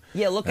as a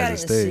Yeah, look as at a it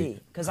and state. see.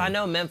 Because I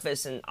know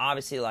Memphis and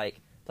obviously like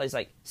places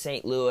like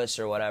St. Louis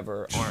or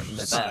whatever aren't the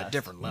It's best. on a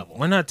different level.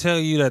 When I tell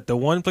you that the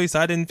one place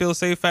I didn't feel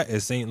safe at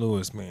is St.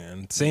 Louis,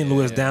 man. St.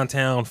 Louis Yeah.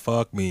 downtown,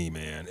 fuck me,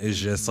 man. It's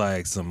just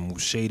like some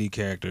shady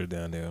character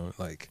down there.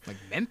 Like Like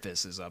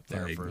Memphis is up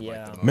there Like, for Yeah.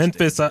 like the most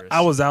Memphis, dangerous.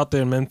 I was out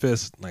there in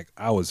Memphis. Like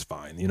I was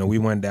fine. We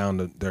went down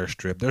to their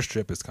strip. Their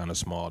strip is kind of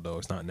small though.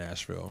 It's not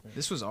Nashville.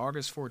 This was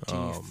August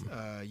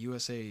 14th.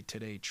 USA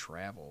Today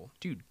Travel.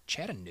 Dude,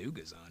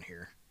 Chattanooga's on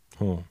here.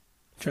 Huh.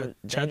 For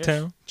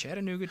Chattown.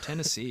 Chattanooga,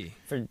 Tennessee.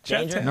 For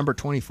danger, Number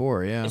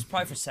 24, yeah. it's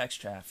probably for sex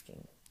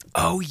trafficking.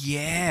 Oh,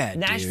 yeah.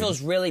 Nashville's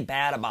really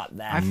bad about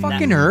that. I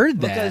fucking heard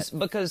that.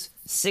 because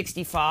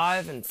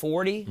 65 and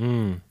 40.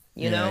 You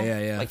Yeah, know,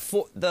 yeah. like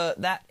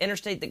that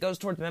interstate that goes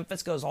towards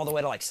Memphis goes all the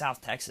way to like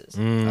South Texas.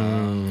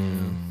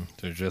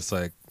 There's just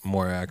like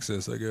more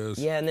access, I guess.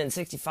 Yeah, and then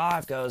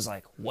 65 goes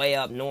like way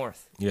up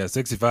north. Yeah,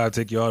 65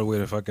 take you all the way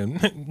to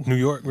fucking New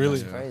York, really.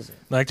 That's crazy.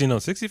 Actually, no,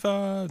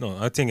 65. No,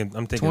 I'm thinking.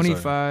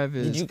 25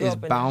 Did you is grow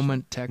up in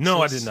Beaumont, Texas.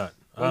 No, I did not.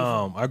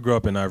 I grew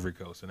up in Ivory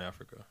Coast in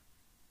Africa.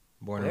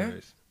 Born Where? and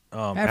raised.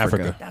 Africa.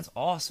 Africa. That's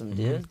awesome,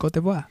 dude. Cote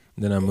d'Ivoire.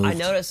 Then I moved. I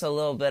notice a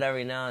little bit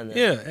every now and then.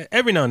 Yeah,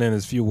 every now and then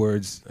there's a few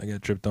words I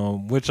get tripped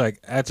on, which like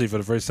actually for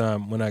the first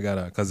time when I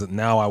got because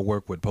now I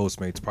work with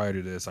Postmates. Prior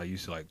to this, I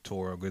used to like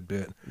tour a good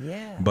bit.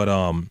 Yeah. But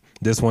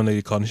this one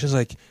lady called and she's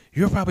like,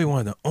 "You're probably one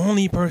of the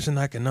only person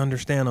I can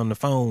understand on the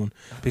phone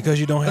because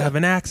you don't have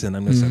an accent."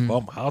 I'm just like,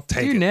 "Well, I'll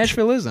take Dude, it."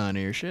 Nashville is on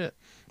here. Shit.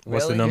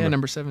 What's the Really? number? Yeah,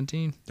 number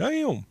 17.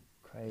 Damn.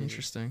 Crazy.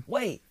 Interesting.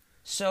 Wait,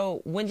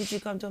 so when did you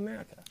come to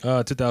America?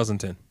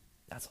 2010.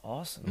 That's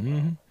awesome. Mm-hmm.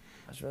 Bro.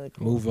 That's really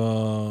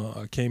cool.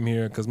 I came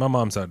here because my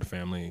mom's side of the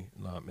family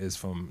is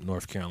from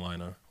North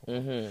Carolina.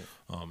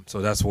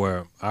 So that's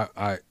where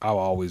I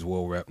always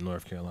will rep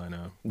North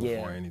Carolina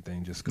before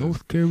anything, just 'cause,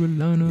 North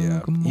Carolina. yeah.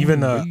 Come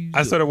Even on,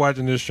 I started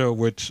watching this show,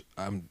 which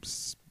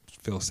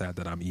feel sad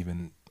that I'm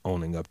even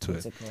owning up to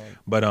What's it. it called?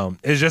 But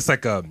it's just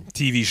like a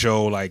TV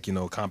show, like, you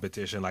know,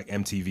 competition, like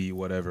MTV,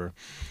 whatever.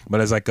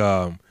 But it's like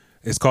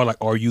it's called like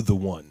Are You the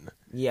One?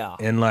 Yeah.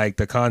 And like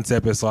the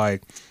concept is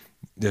like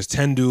there's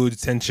 10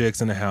 dudes, 10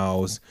 chicks in the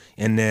house,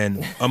 and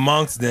then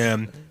amongst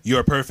them,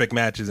 your perfect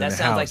matches in That the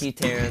sounds house. like you,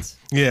 Terrence.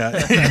 Yeah.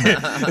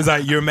 It's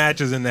like your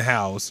matches in the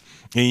house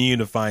and you need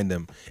to find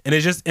them. And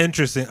it's just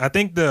interesting. I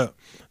think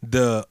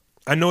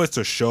I know it's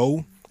a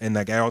show and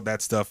like all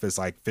that stuff is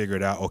like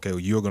figured out. Okay, well,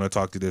 you're going to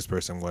talk to this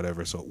person,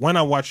 whatever. So when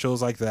I watch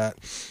shows like that,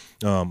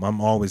 I'm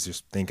always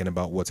just thinking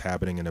about what's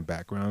happening in the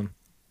background.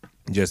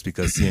 Just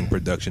because seeing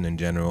production in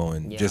general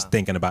and just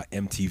thinking about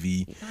MTV.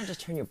 You kind of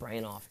just turn your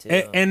brain off, too.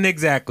 And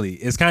exactly.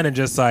 It's kind of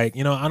just like,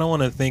 you know, I don't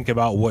want to think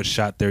about what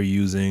shot they're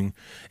using.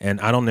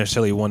 And I don't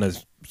necessarily want to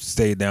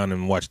stay down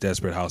and watch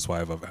Desperate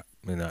Housewives of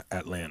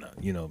Atlanta.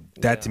 You know,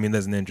 that to me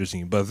doesn't interest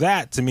me. But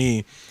that to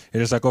me,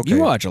 it's just like, okay.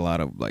 You watch a lot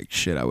of like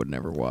shit I would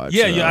never watch.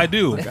 Yeah, I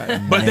do.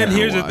 Like, but then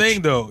here's the watch.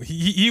 thing, though.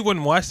 He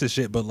wouldn't watch the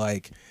shit, but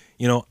like,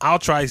 you know, I'll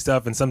try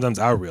stuff and sometimes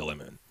I'll reel him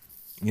in.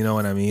 You know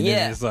what I mean?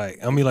 Yeah. And it's like,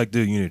 I'll be like,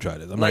 dude, you need to try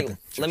this. I'm Like, like,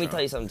 let me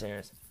tell you something,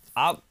 Terrence.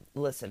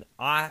 Listen,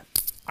 I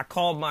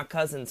called my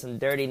cousin some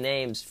dirty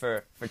names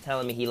for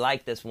telling me he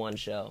liked this one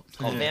show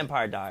called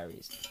Vampire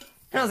Diaries.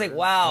 And I was like,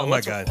 wow. Oh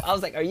my God. I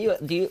was like,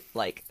 do you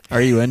like...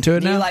 Are you into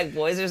it Do you now? like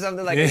boys or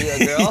something? Like, are you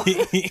a girl?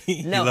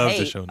 he No, loves hey,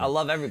 the show now. I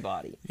love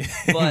everybody.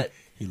 But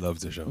He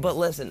loves the show. but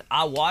listen,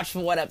 I watched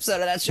one episode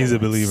of that show. He's a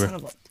and I'm like, believer. Son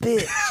of a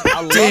bitch.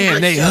 I love Damn,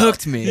 this they show.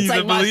 hooked me. It's He's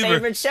like a my believer.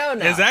 favorite show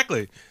now.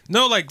 Exactly.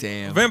 No, like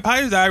Damn.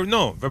 Vampire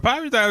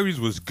Diaries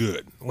was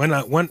good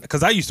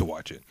because I used to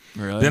watch it.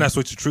 Really? Then I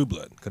switched to True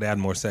Blood because they had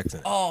more sex in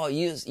it. Oh,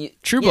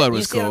 True Blood you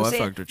was see what cool. I'm I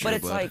saying? fucked with True But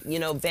it's Blood. like, you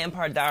know,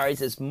 Vampire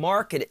Diaries is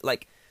marketed,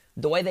 like,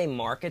 the way they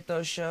market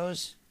those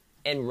shows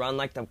and run,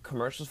 like, the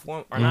commercials for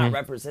them are not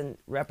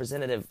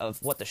representative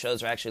of what the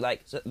shows are actually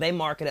like. So they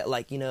market it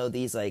like, you know,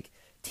 these, like,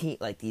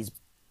 these,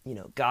 you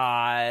know,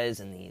 guys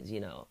and these, you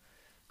know,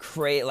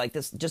 like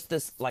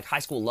this like high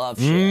school love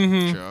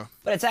shit. Sure.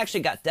 But it's actually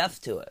got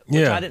depth to it,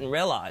 which Yeah. I didn't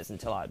realize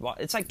until I'd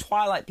watched. It's like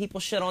Twilight. People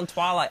shit on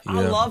Twilight.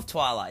 I Yeah. love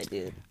Twilight,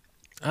 dude.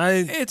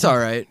 It's all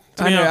right.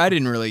 me, I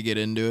didn't really get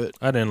into it.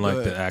 I didn't like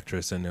But- the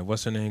actress in there.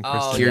 What's her name?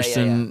 Oh,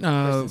 Kirsten, Kristen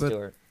but-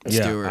 Stewart.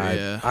 Stewart, I,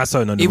 yeah. I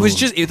saw another It was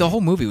movie. just the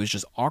whole movie was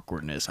just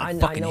awkwardness. I I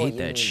fucking know what hate you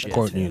that mean, shit, but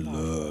Courtney Vampire.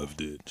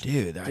 loved it.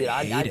 dude. Dude,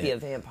 I hate I'd be a it.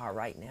 vampire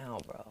right now,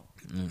 bro.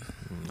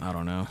 I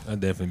don't know. I'd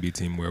definitely be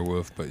Team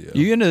Werewolf, but yeah.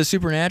 You into the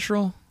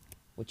Supernatural?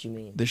 What you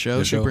mean? The show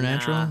The show?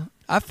 Supernatural? Nah.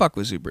 I fuck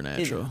with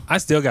Supernatural. I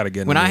still got to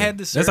get. When into I it. had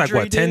the there's like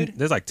what surgery, 10. dude?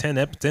 There's like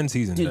 10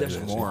 seasons. Dude, of there's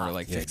this More shit.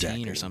 like Yeah, 15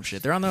 exactly. or some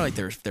shit. They're on their like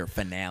their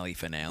finale,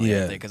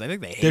 Yeah. because I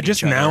think they hate They're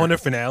just each now other. in the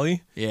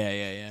finale.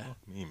 Yeah.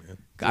 Me, man.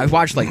 I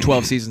watched like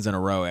 12 seasons in a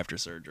row after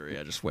surgery.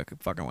 I just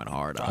fucking went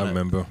hard on I it.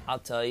 remember. I'll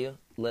tell you.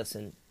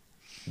 Listen,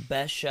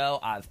 best show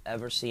I've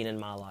ever seen in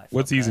my life.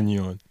 What okay? season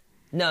you on?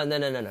 No.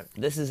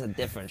 This is a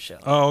different show.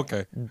 Oh,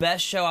 okay.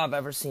 Best show I've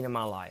ever seen in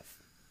my life.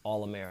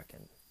 All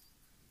American.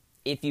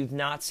 If you've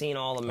not seen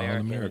All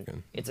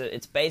American,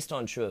 it's based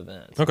on true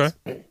events. Okay.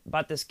 It's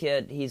about this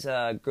kid. He's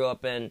grew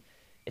up in.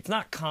 It's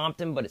not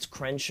Compton, but it's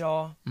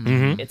Crenshaw.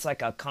 Mm-hmm. It's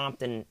like a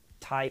Compton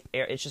type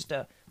area. It's just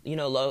a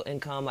low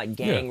income, like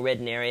gang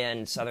ridden area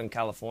in Southern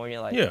California,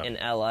 like in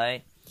LA.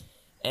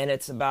 And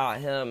it's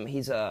about him.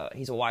 He's a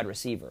wide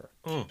receiver,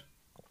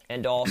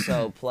 and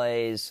also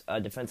plays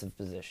a defensive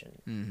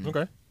position.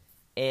 Okay.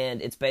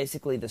 And it's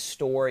basically the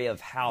story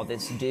of how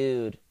this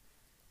dude,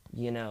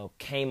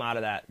 came out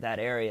of that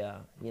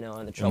area,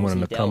 and the troubles he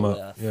wanting to come dealt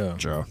up. with. Yeah.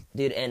 Sure.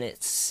 Dude, and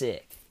it's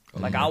sick.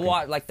 Like I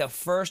watched, like the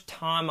first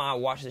time I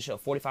watched the show,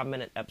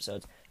 45-minute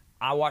episodes,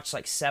 I watched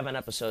like 7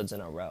 episodes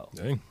in a row.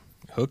 Dang.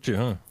 Hooked you,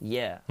 huh?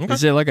 Yeah.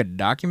 Is it like a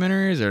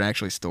documentary or is it an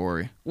actually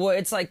story? Well,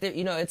 it's like,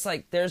 it's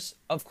like there's,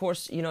 of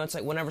course, it's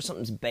like whenever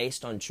something's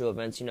based on true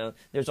events,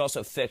 there's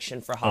also fiction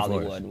for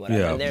Hollywood, whatever.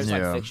 Yeah. And there's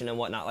Yeah. like fiction and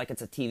whatnot, like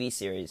it's a TV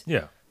series.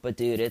 Yeah. But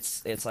dude,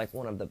 it's like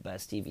one of the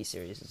best TV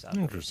series I've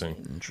ever Interesting.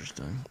 seen.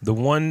 Interesting. The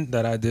one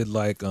that I did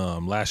like,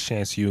 Last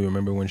Chance You.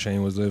 Remember when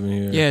Shane was living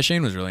here? Yeah,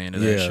 Shane was really into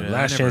that Yeah, shit.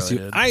 Last I never Chance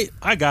really You. did.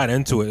 I got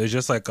into it. It's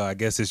just like I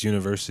guess it's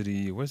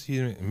university. What's he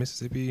in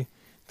Mississippi? I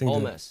think Ole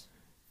the- Miss,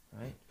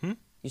 right?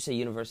 You say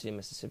University of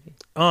Mississippi?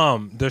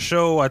 The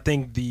show, I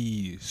think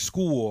the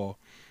school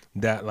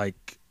that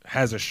like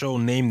has a show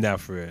named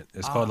after it.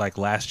 It's called like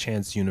Last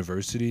Chance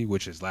University,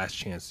 which is Last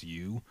Chance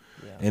U,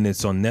 and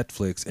it's on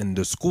Netflix. And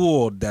the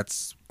school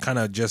that's kind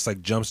of just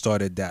like jump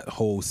started that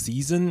whole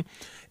season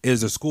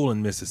is a school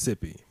in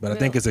Mississippi, but I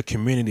think it's a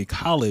community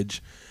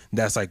college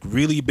that's like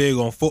really big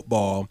on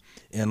football,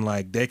 and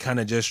like they're kind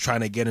of just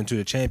trying to get into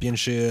the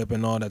championship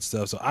and all that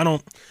stuff. So I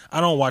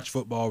don't watch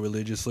football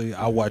religiously.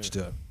 I watch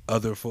the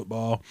other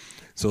football,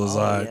 so it's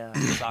like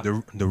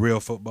Soccer. the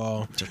real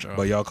football,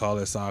 but y'all call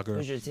it soccer.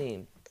 Who's your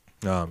team?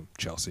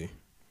 Chelsea.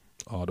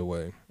 all the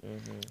way.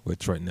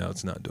 Which right now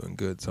it's not doing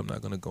good, so I'm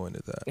not gonna go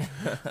into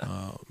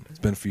that. It's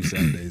been a few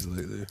sad days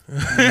lately.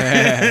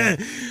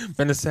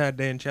 Been a sad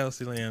day in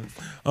Chelsea land.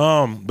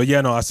 But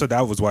yeah, no,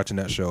 I was watching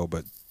that show,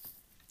 but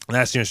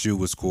Last Chance U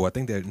was cool. I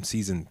think they're in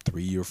season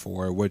 3 or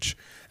 4, which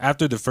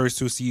after the first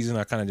 2 seasons,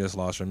 I kind of just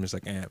lost. I'm just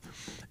like,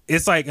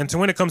 it's like, and so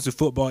when it comes to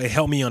football, it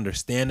helped me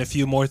understand a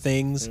few more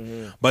things.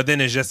 But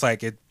then it's just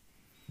like it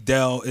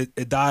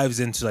dives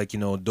into like, you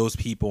know, those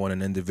people on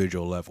an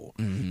individual level.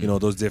 You know,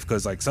 those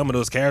because like some of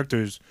those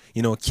characters,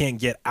 you know, can't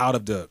get out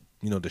of the,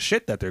 you know, the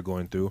shit that they're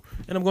going through,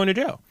 and I'm going to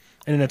jail.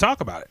 And then they talk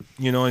about it,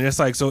 you know, and it's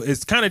like, so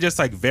it's kind of just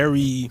like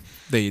very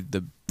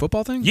the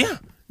football thing. Yeah.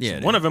 Yeah,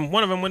 one of them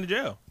went to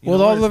jail.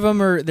 Well, all of them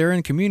they're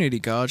in community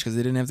college because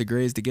they didn't have the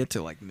grades to get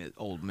to like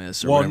Old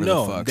Miss or whatever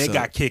the fuck. They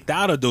got kicked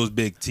out of those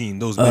big teams,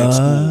 those big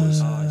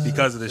schools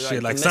because of the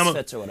shit. Like some of,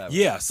 or whatever.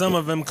 yeah, some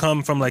of them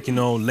come from like, you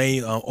know,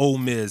 Ole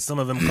Miss. Some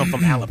of them come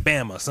from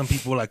Alabama. Some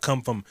people like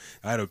come from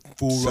a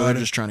full so ride. they're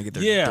just trying to get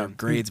their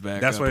grades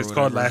back. That's up why or it's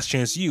called whatever. Last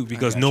Chance U,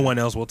 because no one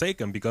else will take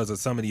them because of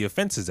some of the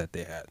offenses that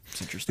they had.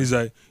 It's interesting. He's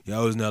like, yeah,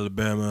 I was in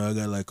Alabama. I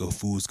got like a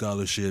full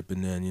scholarship,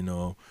 and then you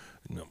know.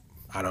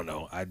 I don't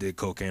know. I did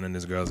cocaine on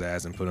this girl's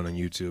ass and put it on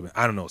YouTube.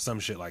 I don't know, some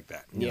shit like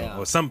that. You know?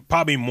 Or some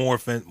probably more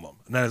offensive. Well,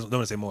 I don't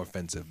want to say more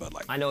offensive, but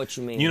like I know what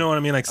you mean. You know what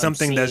I mean? Like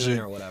something that's Obscene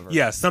just or whatever.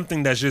 yeah,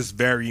 something that's just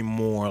very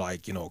more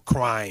like, you know,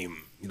 crime.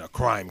 You know,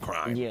 crime.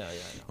 Yeah.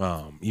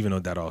 Even though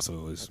that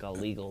also is Like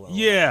illegal.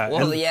 yeah.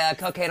 Well, and- yeah,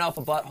 cocaine off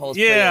a butthole.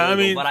 Yeah, I illegal,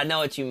 mean, but I know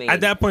what you mean. At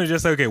that point, it's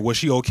just like, okay, was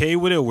she okay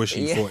with it, or was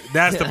she Yeah. for it?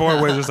 That's the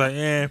part where it's just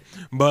like,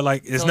 but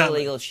like it's it's not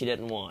illegal if she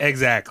didn't want.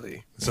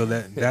 exactly. So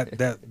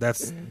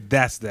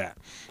that's that.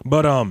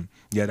 But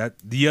yeah, that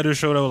the other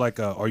show though, like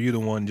Are You the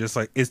One? Just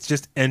like it's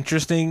just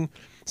interesting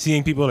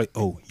seeing people like,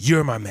 oh,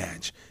 you're my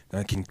match.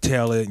 I can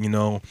tell it, you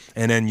know.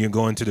 And then you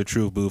go into the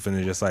truth booth, and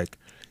they're just like,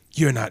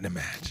 you're not the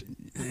match.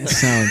 It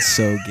sounds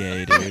so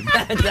gay, dude.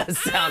 That does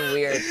sound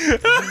weird.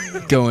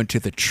 Going to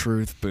the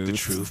truth booth. The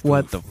truth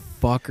What booth. the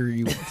fuck are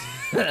you?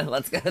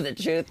 Let's go to the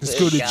truth. Let's booth,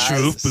 go to the guys.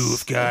 truth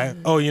booth, guy.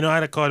 Oh, you know how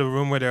to call the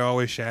room where they're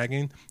always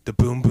shagging? The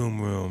boom boom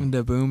room.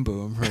 The boom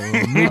boom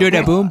room. We do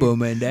the boom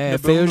boom and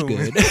that The boom feels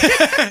boom.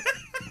 good.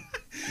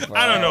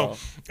 I don't know.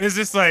 It's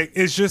just like,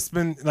 it's just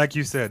been, like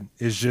you said,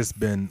 it's just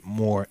been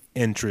more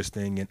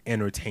interesting and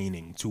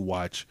entertaining to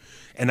watch.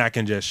 And I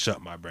can just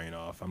shut my brain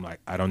off. I'm like,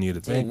 I don't need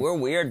to Dude, think. we're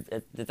weird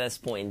at this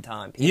point in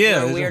time. People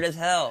Yeah, are it's weird a- as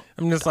hell.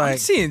 I'm just I'm like,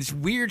 seeing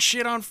weird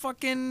shit on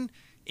fucking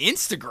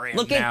Instagram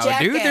Look at now,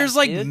 dude. Jackass, There's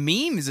like dude.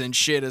 memes and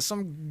shit of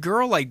some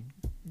girl like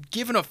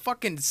giving a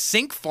fucking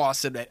sink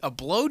faucet a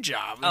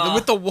blowjob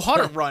with the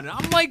water running.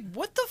 I'm like,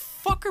 what the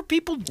fuck are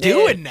people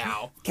doing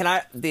now? Can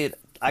I, dude?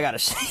 I gotta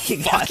show you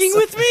guys. Fucking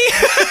with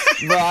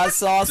me? Bro, I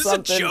saw Is this a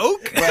something.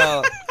 joke?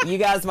 Bro, you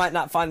guys might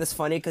not find this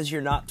funny because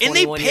you're not And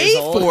they 21 pay years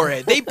old. for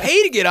it. They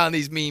pay to get on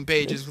these meme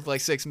pages with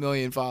like 6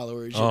 million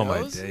followers. You oh know? my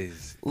It's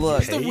days.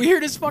 Look, the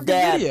weirdest fucking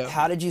Dad, video.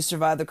 how did you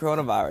survive the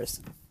coronavirus?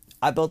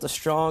 I built a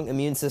strong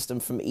immune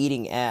system from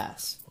eating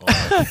ass.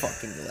 Oh.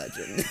 Fucking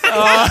legend.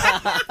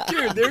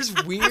 Dude, there's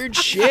weird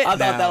shit. I thought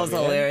that now, was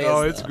man. hilarious.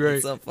 Oh, it's though. great.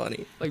 It's so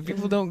funny. Like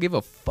people don't give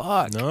a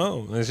fuck.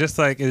 No, it's just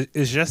like,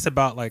 it's just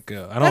about like, I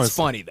don't That's wanna-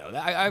 funny though.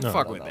 I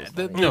fuck with that was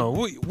that. funny. You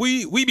know,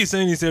 we be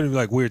saying these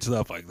like weird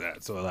stuff like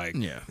that. So like,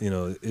 Yeah. you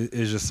know,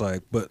 it's just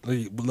like, but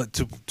like,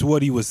 to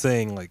what he was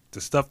saying, like the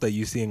stuff that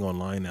you seeing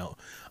online now.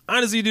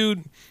 Honestly,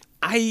 dude,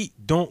 I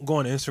don't go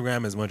on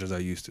Instagram as much as I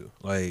used to.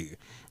 Like,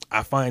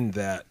 I find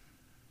that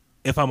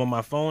if I'm on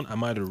my phone,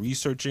 I'm either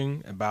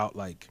researching about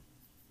like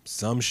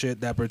some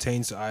shit that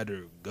pertains to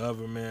either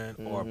government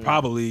or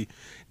probably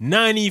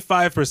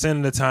 95%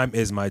 of the time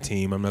is my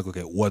team. I'm like,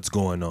 okay, what's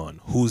going on?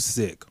 Who's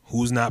sick?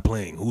 Who's not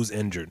playing? Who's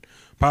injured?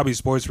 Probably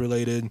sports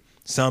related,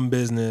 some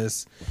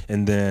business,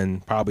 and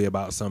then probably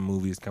about some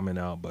movies coming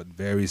out, but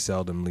very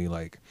seldomly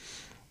like,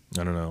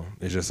 I don't know.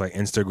 It's just like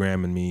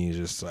Instagram and me is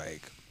just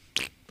like,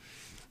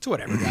 It's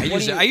whatever.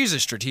 I use it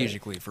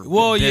strategically for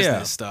Well, business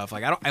yeah. stuff.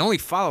 Like I only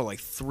follow like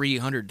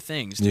 300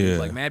 things. Dude. Yeah.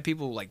 Like mad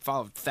people like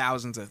follow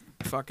thousands of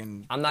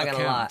fucking. I'm not gonna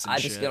lie. accounts and I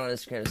just shit. get on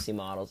Instagram to see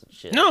models and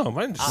shit. no,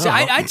 man, See,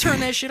 I turn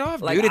that shit off,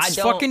 Like, dude. I It's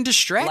don't- fucking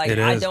distracting. Like It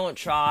I is. don't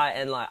try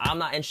and like I'm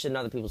not interested in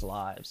other people's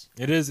lives.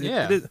 It is,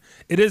 Yeah.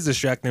 it is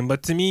distracting.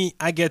 But to me,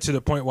 I get to the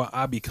point where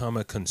I become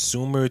a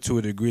consumer to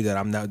a degree that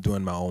I'm not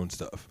doing my own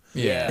stuff.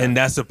 Yeah. And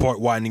that's the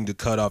part why I need to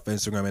cut off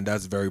Instagram, and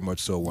that's very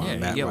much so where yeah, I'm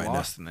you at get right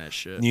lost in that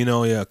shit. now. You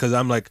know, yeah, because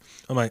I'm like,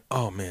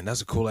 oh man,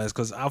 that's a cool ass.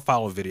 Because I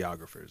follow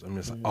videographers. I'm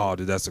just like, oh,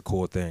 dude, that's a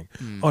cool thing.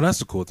 Oh,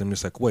 that's a cool thing. I'm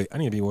just like, wait, I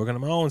need to be working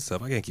on my own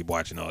stuff. I can't keep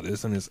watching all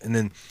this and this. And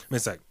then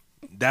it's like,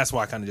 that's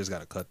why I kind of just got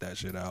to cut that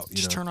shit out. You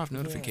Just know? turn off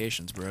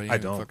notifications, bro. You I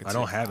ain't don't. fucking I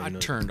don't say- have I any.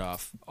 turned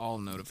off all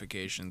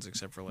notifications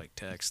except for like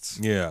texts.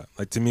 Yeah,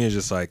 like to me, it's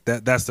just like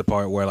that. That's the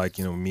part where, like,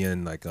 you know, me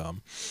and like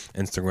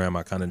Instagram,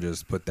 I kind of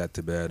just put that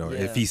to bed. Or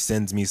if Yeah. he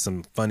sends me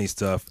some funny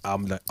stuff,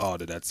 I'm like, oh,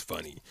 that's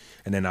funny,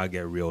 and then I'll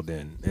get reeled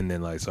in, and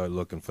then like start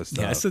looking for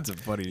stuff. Yeah, I said some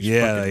funny.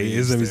 Yeah, fucking like, he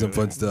memes, sent me some dude.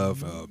 fun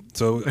stuff.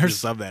 So There's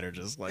some that are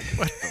just like,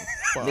 what the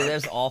fuck? Dude,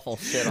 there's awful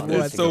shit on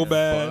It's Instagram. so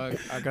bad.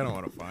 Fuck? I kind of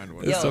want to find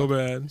one. It's Yo. so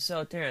bad.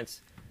 So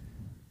Terrence,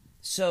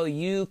 So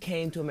you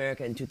came to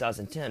America in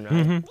 2010, right?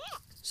 Mm-hmm.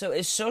 So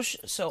is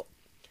so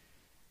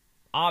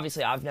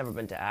obviously I've never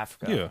been to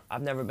Africa. Yeah.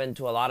 I've never been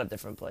to a lot of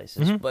different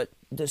places. But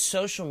does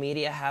social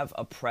media have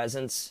a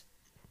presence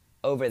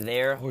over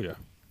there Oh yeah.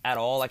 at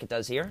all like it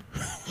does here?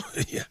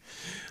 Yeah,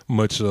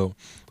 much so.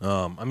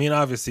 I mean,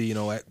 obviously, you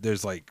know,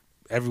 there's like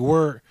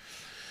everybody's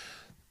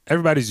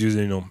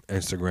using, you know,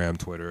 Instagram,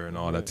 Twitter, and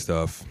all that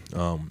stuff.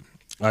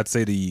 I'd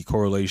say the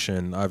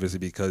correlation, obviously,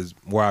 because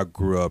where I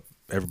grew up,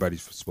 everybody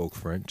spoke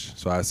French,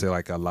 so I'd say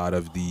like a lot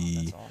of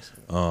the That's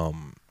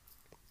awesome.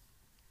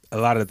 a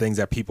lot of the things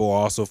that people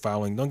are also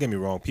following. Don't get me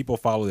wrong, people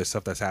follow the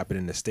stuff that's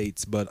happening in the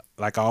States, but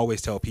like I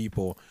always tell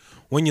people,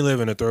 when you live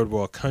in a third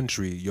world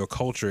country, your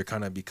culture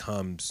kind of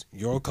becomes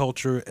your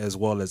culture as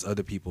well as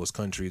other people's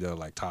country that are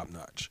like top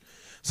notch.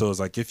 So it's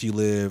like if you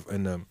live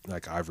in the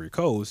like Ivory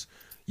Coast,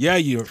 yeah,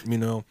 you're, you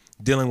know,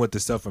 dealing with the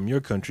stuff from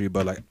your country,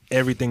 but like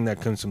everything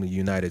that comes from the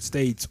United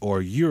States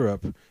or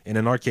Europe, and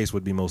in our case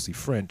would be mostly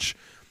French,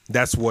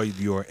 that's what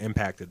you're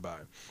impacted by.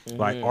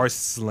 Like our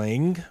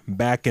slang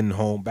back at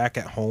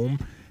home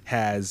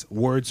has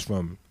words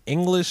from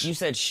English. You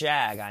said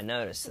shag, I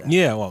noticed that.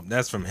 Yeah, well,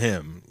 that's from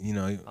him. You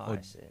know, I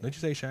see. don't you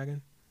say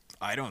shagging?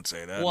 I don't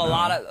say that. Well,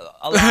 no.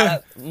 a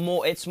lot of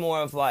more. It's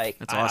more of like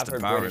That's I've Austin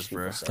heard Powers, British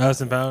people bro. say.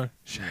 Austin Power?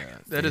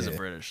 That is a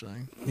British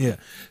thing. Yeah.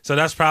 So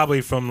that's probably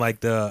from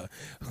like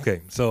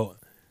okay, so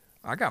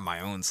I got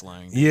my own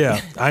slang. yeah,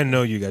 I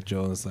know you got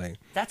your own slang.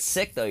 That's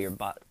sick though. You're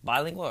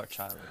bilingual or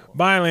trilingual?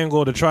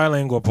 Bilingual, the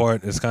trilingual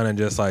part is kind of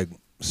just like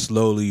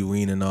slowly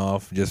weaning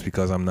off just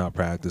because I'm not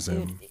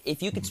practicing.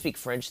 If you could speak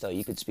French though,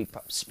 you could speak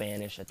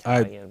Spanish,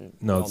 Italian,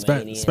 No,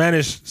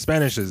 Romanian.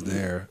 Spanish is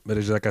there, but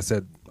it's like I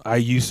said, I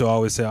used to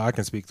always say I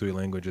can speak 3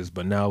 languages,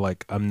 but now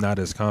like I'm not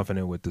as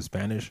confident with the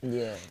Spanish.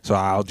 Yeah. So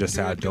I'll just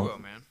say Do I a duo,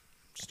 don't. man.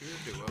 Just do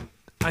a duo.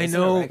 I Isn't it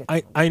know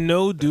reggaeton? I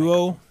know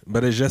duo,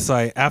 but it's just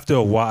like after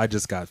a while I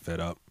just got fed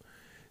up.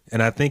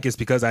 And I think it's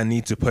because I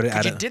need to put it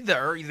at You a did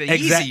the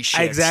easy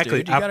shit. Exactly.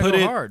 Dude. You gotta put go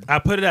it hard. I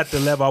put it at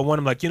the level I want.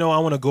 I'm like, you know, I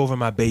want to go over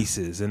my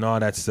bases and all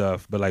that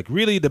stuff. But like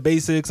really the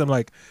basics, I'm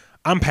like,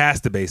 I'm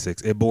past the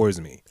basics. It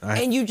bores me.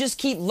 And you just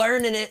keep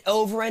learning it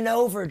over and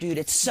over, dude.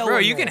 It's so Bro,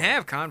 you can annoying.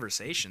 have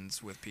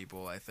conversations with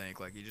people, I think.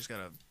 Like, you just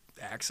gotta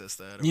access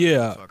that. or Yeah,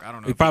 whatever the fuck. I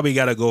don't know. you probably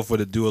got to go for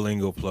the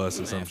Duolingo Plus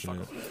or Man,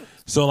 something. fuck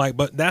So like,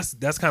 but that's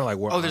kind of like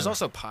where. Oh, there's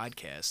also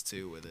podcasts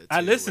too with it. I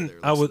too, listen. where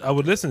they're I would listening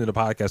to listen to the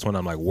podcast when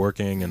I'm like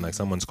working and like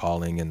someone's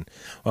calling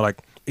or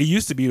like it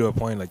used to be to a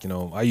point like, you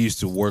know, I used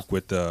to work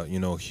with the, you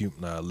know,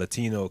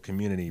 Latino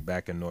community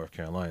back in North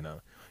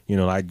Carolina. You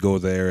know, I'd go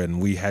there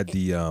and we had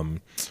the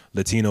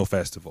Latino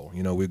festival.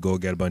 You know, we'd go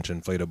get a bunch of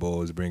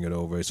inflatables, bring it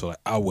over. So like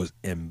I was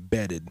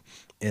embedded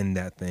in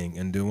that thing.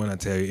 And dude, when I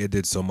tell you, it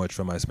did so much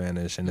for my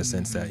Spanish in the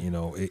sense that, you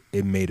know,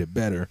 it made it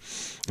better.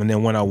 And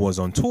then when I was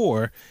on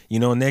tour, you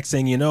know, next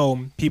thing you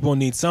know, people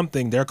need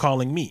something, they're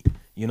calling me.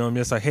 You know, I'm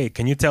just like, hey,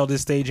 can you tell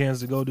this stagehands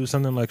to go do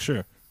something? I'm like,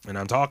 sure. And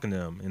I'm talking to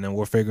them and then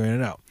we're figuring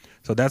it out.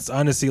 So that's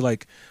honestly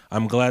like,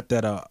 I'm glad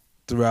that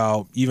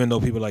throughout, even though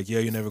people are like, yeah,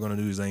 you're never going to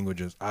do these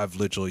languages, I've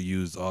literally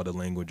used all the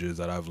languages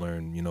that I've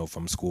learned, you know,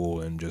 from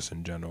school and just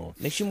in general.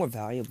 Makes you more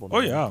valuable.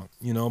 Oh man. yeah,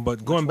 you know,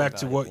 but going more back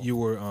to what valuable. you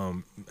were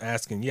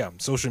asking, yeah,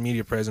 social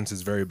media presence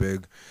is very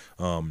big.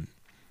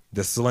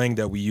 The slang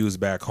that we use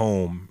back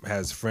home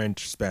has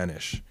French,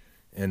 Spanish,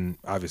 and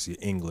obviously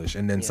English,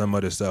 and then some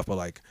other stuff. But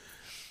like,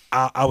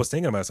 I was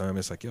thinking about something.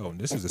 It's like, yo,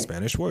 this is a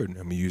Spanish word,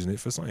 and we're using it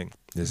for slang.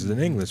 This is an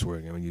English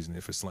word, and we're using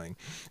it for slang.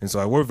 And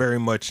so we're very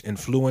much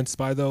influenced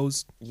by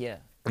those. Yeah.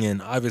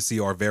 And obviously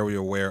are very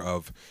aware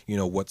of, you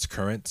know, what's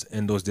current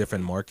in those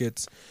different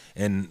markets.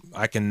 And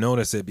I can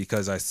notice it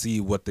because I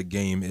see what the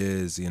game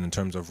is in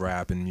terms of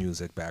rap and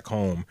music back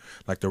home.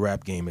 Like the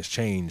rap game has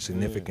changed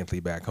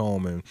significantly back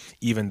home. And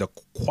even the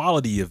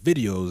quality of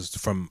videos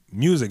from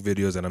music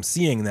videos that I'm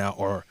seeing now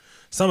are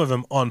some of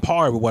them on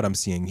par with what I'm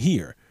seeing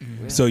here.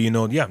 So, you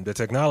know, yeah, the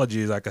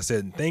technology is, like I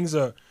said, things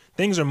are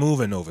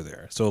moving over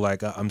there. So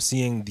like I'm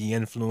seeing the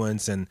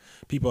influence and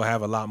people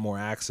have a lot more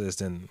access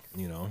than,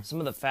 you know. Some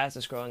of the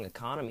fastest growing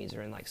economies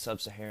are in like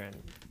sub-Saharan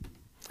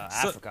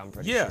Africa. I'm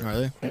pretty yeah. sure.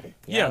 Are they?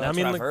 Yeah, that's I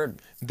mean, what I've like, heard.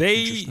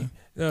 they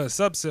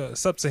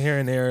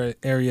sub-Saharan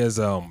areas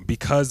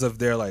because of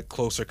their like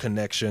closer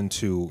connection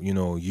to, you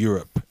know,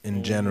 Europe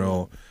in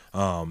general.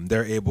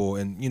 They're able,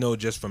 and you know,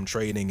 just from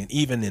trading and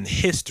even in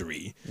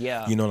history,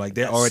 Yeah. you know, like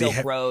they That already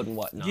Silk Road and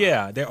whatnot.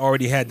 yeah, they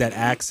already had that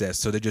access,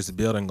 so they're just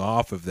building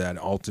off of that.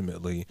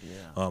 Ultimately,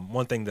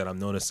 one thing that I'm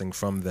noticing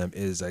from them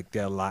is like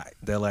they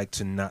like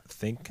to not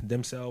think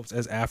themselves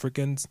as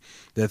Africans.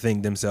 They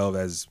think themselves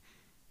as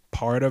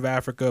part of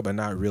Africa, but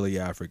not really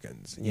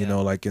Africans. You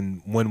know, like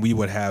when we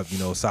would have, you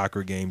know,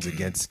 soccer games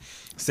against,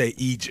 say,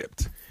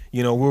 Egypt.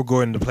 You know, we're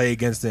going to play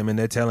against them, and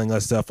they're telling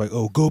us stuff like,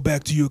 "Oh, go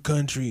back to your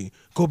country,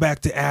 go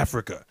back to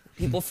Africa."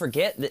 People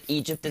forget that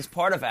Egypt is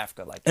part of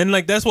Africa. Like, And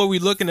like that's what we're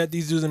looking at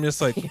these dudes. I'm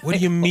just like, what do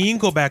you mean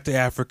go back to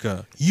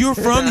Africa? You're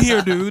from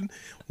here, dude.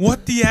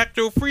 What the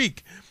actual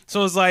freak?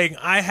 So it's like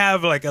I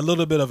have like a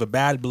little bit of a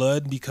bad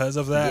blood because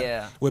of that.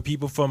 Yeah. With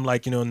people from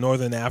like, you know,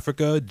 Northern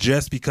Africa,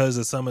 just because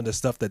of some of the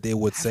stuff that they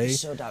would say.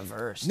 So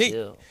diverse Nick,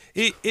 too.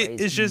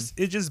 It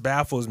just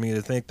baffles me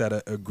to think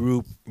that a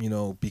group, you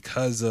know,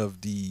 because of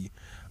the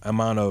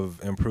amount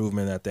of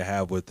improvement that they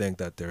have, would think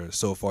that they're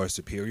so far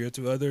superior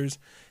to others,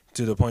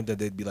 to the point that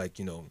they'd be like,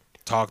 you know,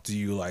 talk to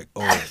you like,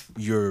 oh,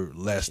 you're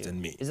less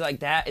than me. Is it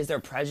like that? Is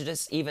there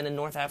prejudice even in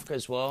North Africa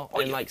as well?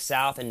 And like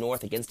South and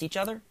North against each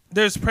other?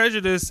 There's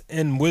prejudice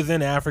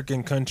within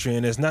African country,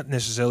 and it's not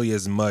necessarily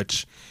as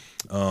much.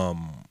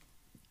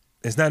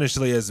 It's not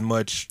necessarily as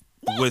much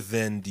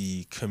within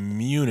the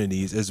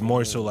communities. It's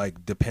more so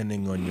like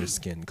depending on your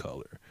skin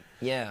color.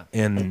 Yeah.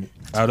 And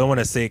I don't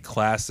want to say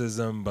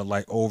classism, but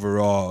like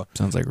overall,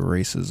 Sounds like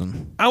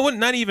racism. I would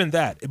not even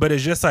that, but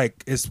it's just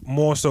like it's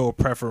more so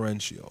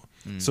preferential.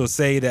 So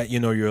say that, you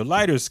know, you're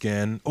lighter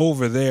skin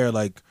over there,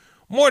 like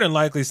more than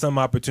likely some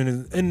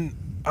opportunities, and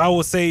I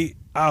will say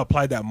I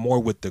apply that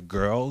more with the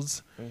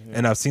girls,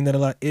 and I've seen that a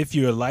lot. If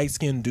you're a light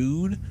skinned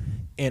dude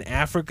in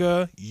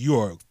Africa,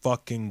 you're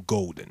fucking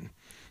golden,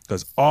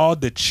 because all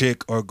the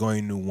chick are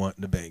going to want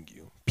to bang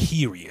you.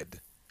 Period.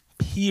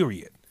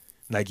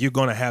 Like you're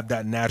gonna have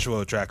that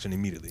natural attraction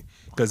immediately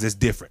because it's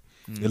different.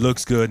 It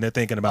looks good, and they're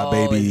thinking about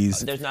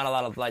babies. There's not a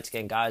lot of light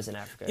skinned guys in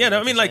Africa. Yeah,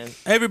 no, I mean, like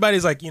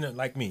everybody's like, you know,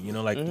 like me, you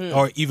know, like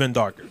or even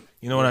darker.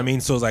 You know what I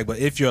mean? So it's like, but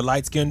if you're a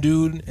light skinned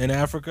dude in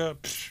Africa,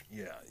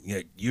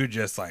 yeah, you're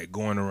just like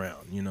going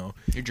around, you know.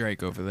 You're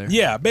Drake over there.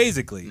 Yeah,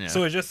 basically. Yeah.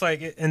 So it's just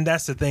like, and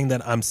that's the thing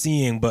that I'm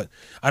seeing. But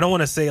I don't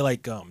want to say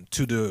like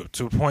to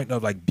the point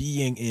of like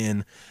being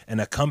in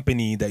a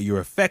company that you're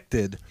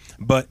affected,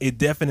 but it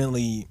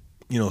definitely,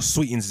 you know,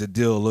 sweetens the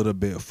deal a little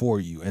bit for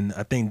you. And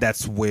I think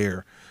that's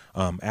where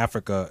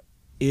Africa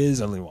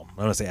is. Well, I don't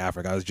want to say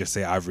Africa. I would just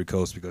say Ivory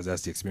Coast because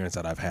that's the experience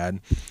that I've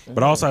had.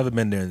 But also I haven't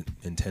been there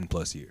in 10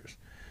 plus years.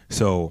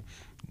 So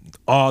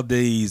all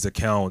these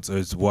accounts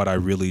is what I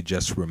really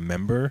just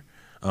remember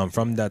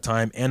from that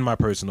time and my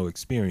personal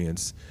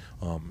experience.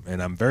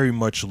 And I'm very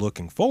much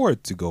looking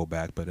forward to go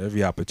back. But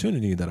every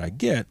opportunity that I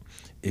get,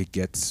 it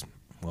gets...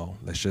 well,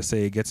 let's just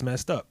say it gets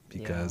messed up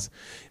because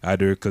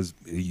because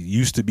it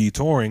used to be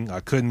touring. I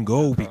couldn't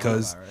go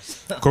because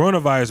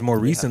coronavirus more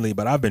recently,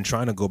 but I've been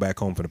trying to go back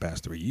home for the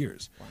past 3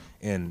 years. Wow.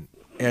 And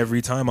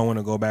every time I want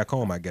to go back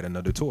home, I get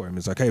another tour. And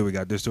it's like, hey, we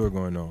got this tour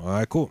going on. All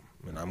right, cool.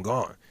 And I'm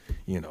gone,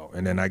 you know,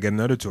 and then I get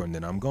another tour and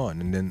then I'm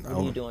gone. And then what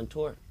are you doing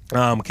tour?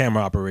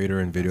 Camera operator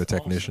and video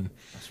technician.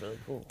 Awesome. That's really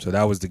cool. So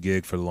that was the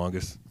gig for the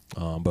longest.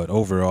 But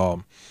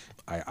overall,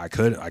 I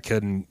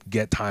couldn't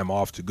get time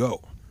off to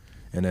go.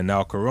 And then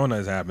now Corona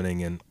is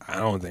happening, and I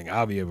don't think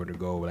I'll be able to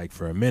go like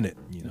for a minute.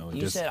 You know,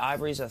 You said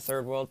Ivory's a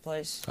third world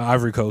place.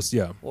 Ivory Coast,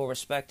 yeah. Well,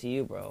 respect to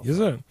you, bro. Yes,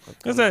 sir.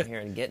 Coming out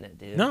here and getting it,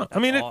 dude. No, That's I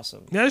mean,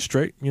 awesome. Yeah, it's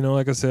straight. You know,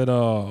 like I said,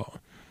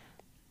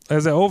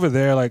 over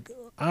there, like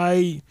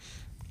I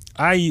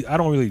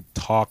don't really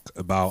talk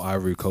about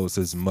Ivory Coast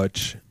as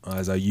much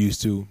as I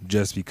used to,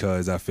 just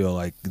because I feel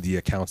like the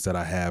accounts that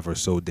I have are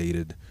so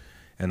dated.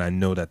 And I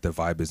know that the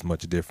vibe is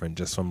much different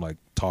just from like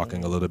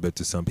talking a little bit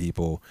to some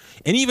people,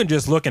 and even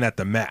just looking at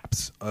the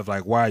maps of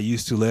like where I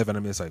used to live. And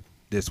I'm just like,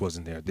 this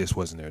wasn't there, this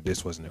wasn't there,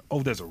 this wasn't there.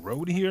 Oh, there's a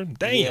road here.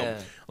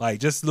 Damn, like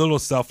just little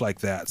stuff like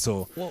that.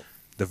 So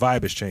the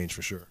vibe has changed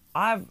for sure.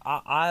 I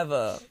have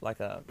a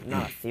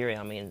not a theory.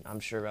 I mean,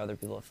 I'm sure other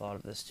people have thought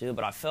of this too,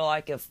 but I feel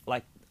like if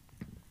like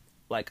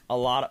a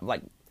lot of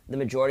like the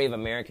majority of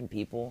American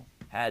people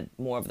had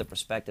more of the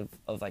perspective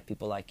of like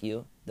people like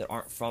you that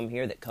aren't from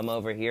here, that come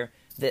over here,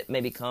 that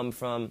maybe come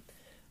from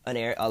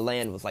a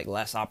land with like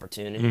less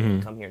opportunity,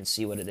 and come here and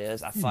see what it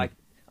is. I feel like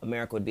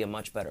America would be a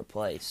much better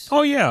place.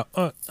 Oh yeah,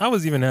 I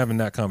was even having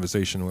that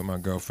conversation with my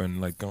girlfriend,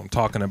 like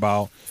talking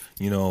about,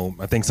 you know,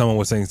 I think someone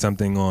was saying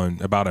something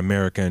about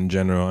America in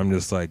general. I'm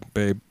just like,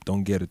 babe,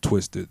 don't get it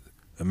twisted.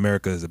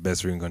 America is the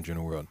best freaking country in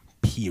the world.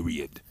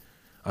 Period.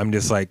 I'm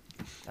just like,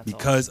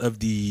 because of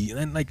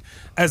and like,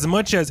 as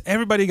much as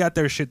everybody got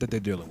their shit that they're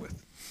dealing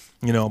with,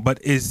 you know, but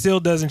it still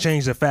doesn't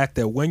change the fact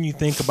that when you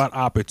think about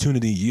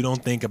opportunity, you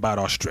don't think about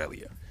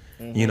Australia.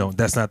 You know,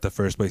 that's not the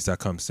first place that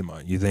comes to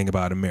mind. You think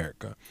about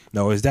America.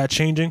 Now, is that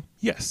changing?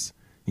 Yes.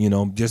 You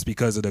know, just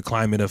because of the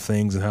climate of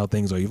things and how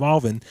things are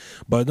evolving.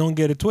 But don't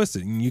get it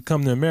twisted. When you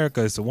come to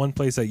America, it's the one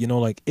place that, you know,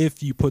 like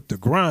if you put the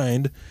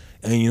grind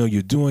and, you know,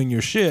 you're doing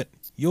your shit,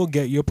 you'll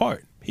get your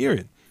part.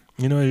 Period.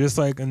 You know, it's just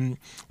like, and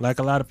like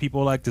a lot of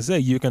people like to say,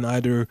 you can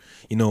either,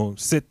 you know,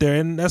 sit there,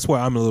 and that's why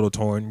I'm a little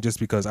torn, just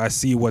because I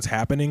see what's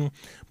happening,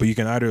 but you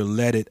can either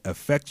let it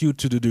affect you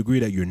to the degree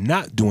that you're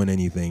not doing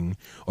anything,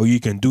 or you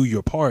can do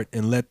your part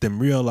and let them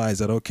realize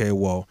that, okay,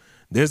 well,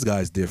 this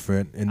guy's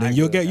different, and then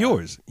you'll get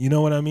yours. You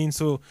know what I mean?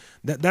 So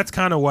that's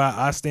kind of why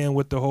I stand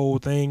with the whole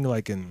thing,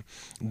 like, and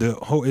the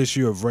whole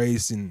issue of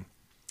race, and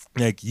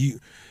like you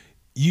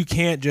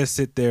can't just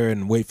sit there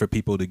and wait for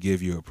people to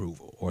give you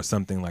approval or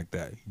something like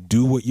that.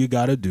 Do what you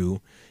got to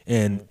do.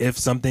 And if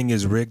something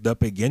is rigged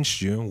up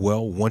against you,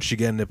 well, once you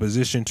get in a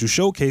position to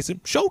showcase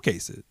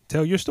it.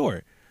 Tell your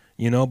story,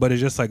 you know, but it's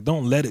just like,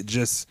 don't let it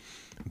just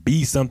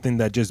be something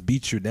that just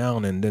beats you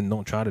down, and then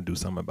don't try to do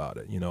something about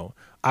it.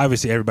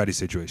 Obviously everybody's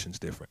situation is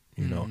different.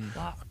 Well,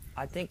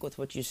 I think with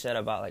what you said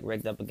about like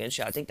Rigged Up Against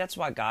You, I think that's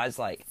why guys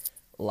like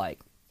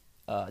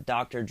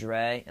Dr.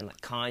 Dre and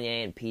like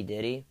Kanye and P.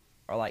 Diddy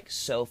are like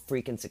so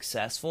freaking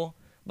successful,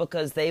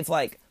 because they've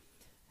like,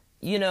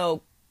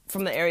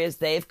 from the areas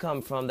they've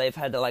come from, they've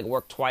had to like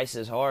work twice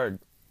as hard,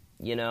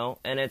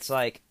 and it's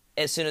like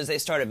as soon as they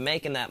started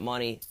making that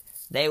money,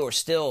 they were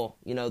still,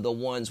 the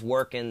ones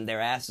working their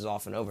asses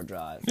off in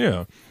overdrive.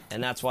 Yeah.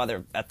 And that's why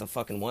they're at the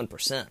fucking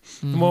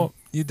 1%. Well,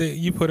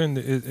 you put in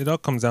it all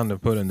comes down to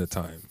put in the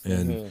time,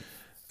 and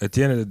at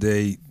the end of the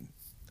day,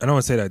 I don't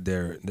want to say that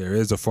there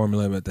is a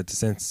formula, but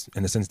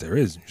in a sense there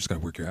is. You just got to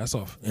work your ass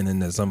off, and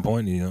then at some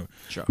point,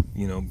 Sure.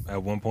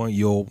 At one point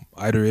you'll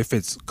either, if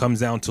it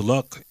comes down to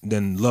luck,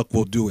 then luck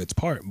will do its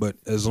part. But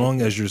as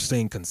long as you're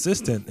staying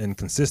consistent, and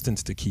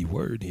consistent's the key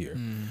word here,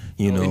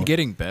 And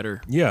getting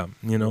better. Yeah,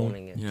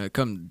 Owning it. It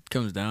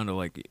comes down to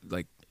like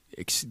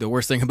the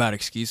worst thing about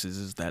excuses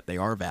is that they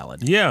are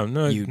valid. yeah,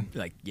 no, You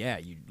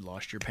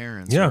lost your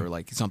parents, Yeah. or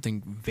like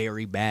something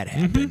very bad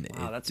happened.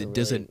 Wow, that's a it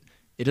doesn't.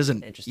 It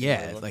doesn't. interesting way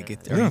to Yeah, look like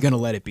at are you gonna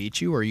let it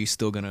beat you, or are you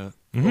still gonna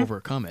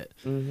overcome it?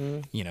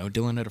 Mm-hmm.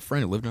 Dylan had a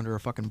friend who lived under a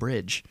fucking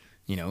bridge.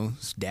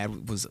 His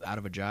dad was out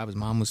of a job. His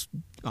mom was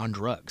on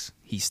drugs.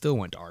 He still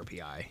went to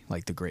RPI,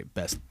 like the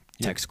best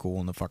tech school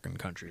in the fucking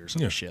country or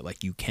some shit.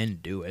 Like, you can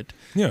do it.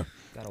 yeah.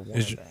 Gotta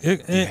want it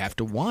back. You have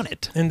to want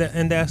it. And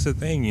that's the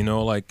thing, and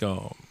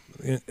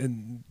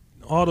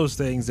all those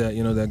things that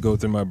that go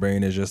through my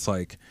brain is just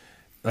like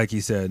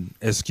you said,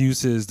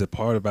 excuses. The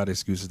part about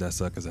excuses that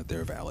suck is that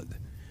they're valid.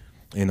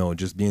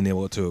 Just being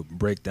able to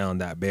break down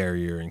that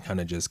barrier and kind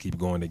of just keep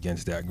going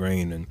against that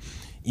grain, and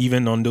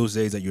even on those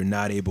days that you're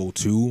not able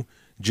to,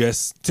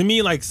 just to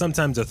me, like,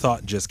 sometimes a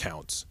thought just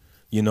counts.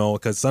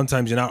 Because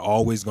sometimes you're not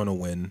always going to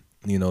win.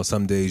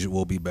 Some days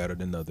will be better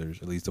than others,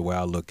 at least the way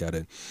I look at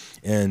it.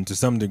 And to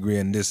some degree,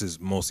 and this is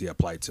mostly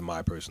applied to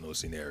my personal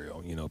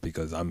scenario,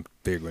 because I'm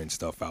figuring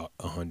stuff out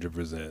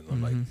 100%.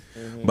 I'm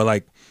like, but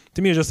like,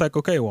 to me, it's just like,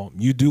 okay, well,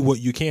 you do what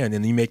you can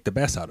and you make the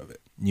best out of it,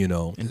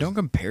 And don't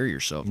compare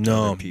yourself to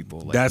No, other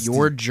people. Like, that's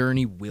your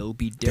journey will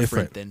be different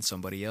different. than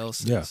somebody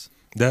else's. Yeah.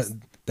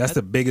 That's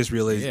the biggest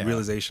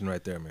realization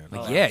right there, man.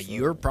 Like, absolutely.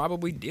 you're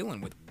probably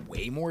dealing with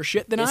way more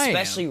shit than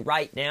Especially I am.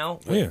 right now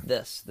with Yeah.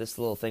 this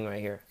little thing right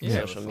here,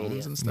 Yeah, social with media.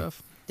 phones and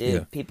stuff. Dude,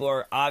 Yeah. people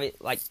are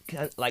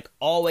like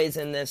always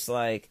in this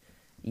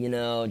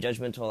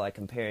judgmental, like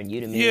comparing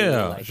you to me.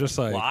 Yeah, like, just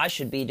like- well, I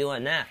should be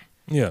doing that,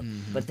 Yeah.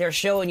 but they're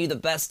showing you the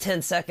best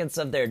 10 seconds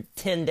of their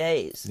 10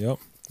 days. Yep.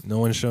 No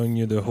one's showing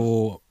you the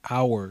whole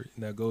hour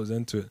that goes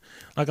into it.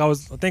 Like, I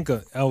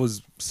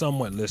was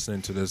somewhat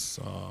listening to this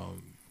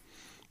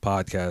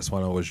podcast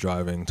when I was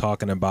driving,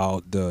 talking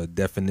about the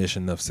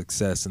definition of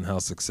success and how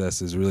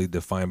success is really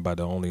defined by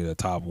only the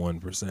top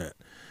 1%,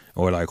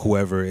 or like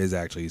whoever is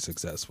actually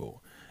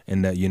successful.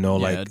 And that,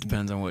 like, it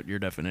depends on what your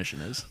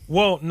definition is.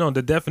 well, no,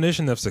 the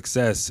definition of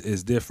success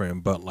is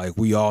different, but like,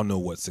 we all know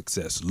what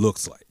success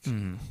looks like.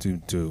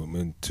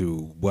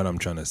 To what I'm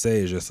trying to say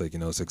is just like,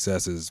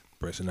 success is the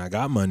person that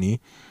got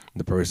money,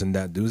 the person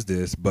that does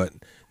this, but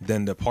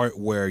then the part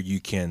where you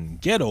can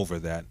get over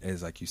that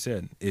is, like you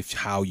said, if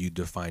how you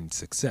define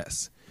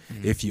success.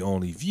 If you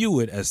only view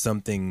it as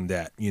something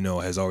that,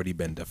 has already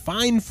been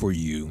defined for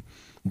you,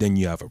 then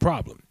you have a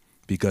problem,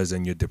 because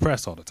then you're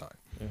depressed all the time.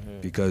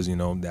 Because,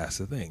 that's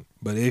the thing.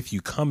 But if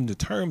you come to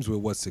terms with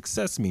what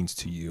success means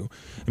to you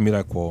and be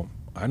like, well,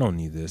 I don't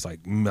need this.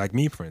 Like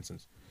me, for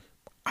instance,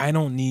 I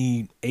don't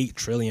need $8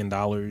 trillion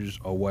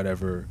or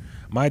whatever.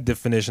 My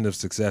definition of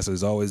success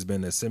has always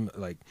been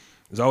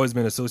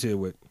associated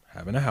with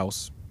having a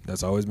house.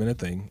 That's always been a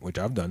thing, which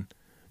I've done,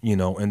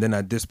 and then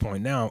at this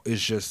point now,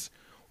 it's just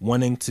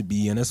wanting to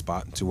be in a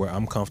spot to where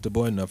I'm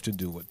comfortable enough to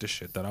do what the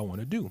shit that I want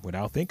to do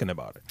without thinking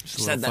about it. Just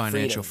a Said little that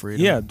financial freedom.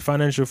 freedom. Yeah,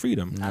 financial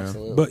freedom.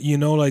 Absolutely.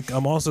 But like,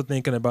 I'm also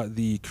thinking about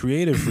the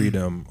creative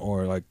freedom,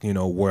 or like,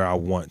 where I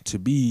want to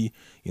be,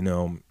 in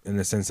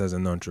a sense, as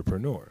an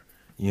entrepreneur,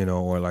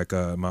 or like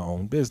my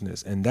own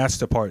business. And that's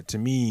the part, to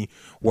me,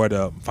 where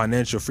the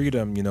financial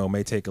freedom,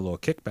 may take a little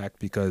kickback,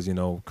 because,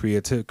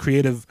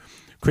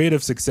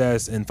 creative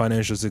success and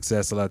financial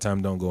success a lot of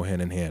times don't go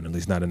hand in hand, at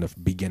least not in the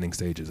beginning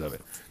stages of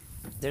it.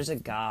 There's a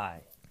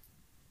guy,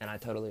 and I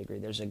totally agree.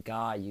 There's a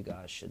guy you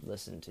guys should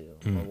listen to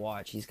or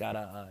watch. He's got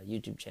a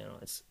YouTube channel.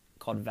 It's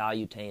called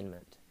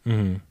Valuetainment.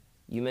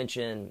 You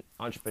mentioned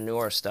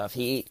entrepreneur stuff.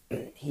 He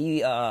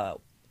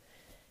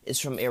is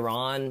from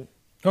Iran.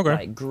 Okay.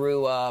 Like,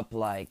 grew up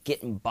like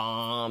getting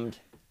bombed,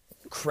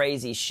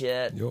 crazy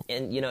shit, Yep.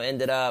 and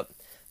ended up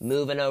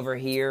moving over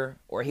here,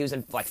 or he was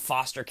in like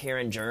foster care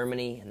in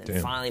Germany, and then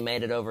Damn. finally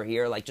made it over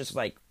here. Like, just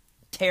like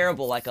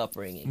terrible like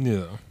upbringing.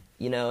 Yeah.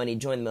 And he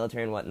joined the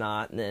military and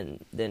whatnot,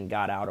 and then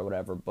got out or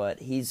whatever. But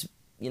he's,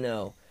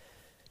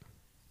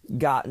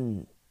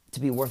 gotten to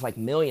be worth like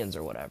millions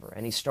or whatever.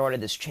 And he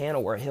started this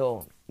channel where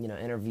he'll,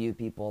 interview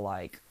people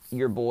like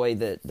your boy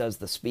that does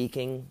the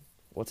speaking.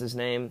 What's his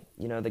name?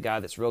 The guy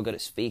that's real good at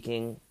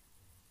speaking.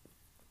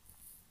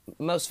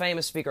 Most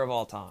famous speaker of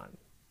all time.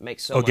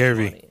 makes so Oh, much Gary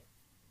Vee. money.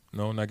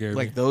 No, not Gary.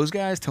 Like Vee. those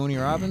guys, Tony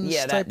Robbins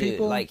Yeah, type that dude.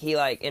 people. Like he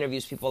like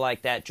interviews people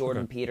like that,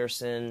 Jordan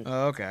Peterson.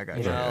 Oh, okay, I got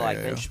You you. know, Yeah, like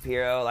yeah, Ben yeah.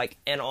 Shapiro, like,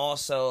 and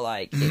also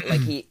like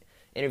like he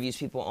interviews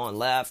people on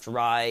left,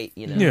 right,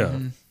 you know, Yeah.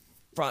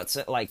 front,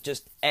 like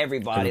just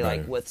everybody, Everybody.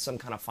 like with some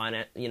kind of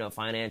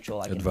financial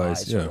like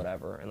Advice, advice yeah. or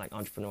whatever, and like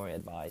entrepreneurial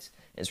advice.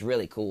 It's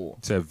really cool.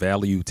 It's a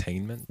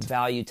valuetainment.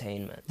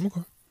 Valuetainment.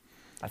 Okay.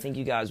 I think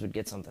you guys would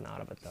get something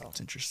out of it though.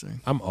 It's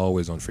interesting. I'm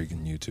always on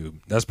freaking YouTube.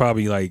 That's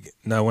probably like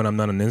now when I'm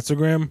not on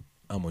Instagram,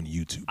 I'm on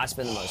YouTube. I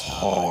spend the most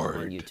time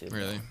on YouTube.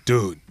 Really?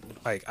 Dude,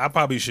 like I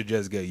probably should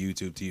just get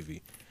YouTube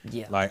TV.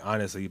 Yeah. Like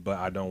honestly, but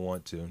I don't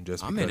want to.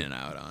 Just I'm because. in and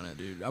out on it,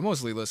 dude. I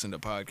mostly listen to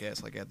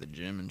podcasts like at the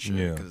gym and shit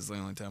Yeah. because it's the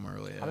only time I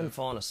really I've been have.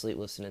 falling asleep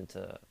listening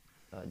to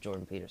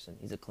Jordan Peterson.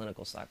 He's a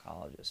clinical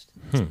psychologist.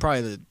 It's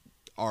probably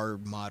our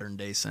modern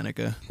day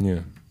Seneca.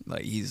 Yeah.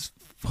 Like he's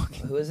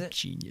fucking Who is it?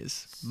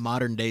 genius.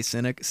 Modern day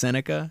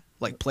Seneca,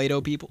 like Plato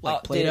people, like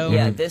Oh, Plato. dude,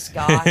 yeah, this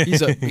guy.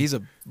 he's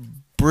a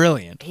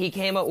brilliant He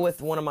came up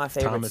with one of my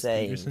favorite Thomas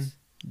sayings. Peterson?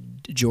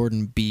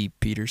 Jordan B.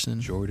 Peterson.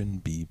 Jordan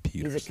B.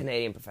 Peterson. He's a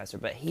Canadian professor,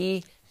 but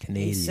he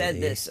Canadian, said eh?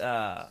 this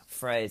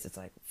phrase. It's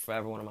like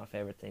forever one of my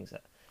favorite things.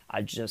 That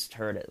I just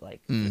heard it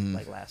like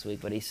last week,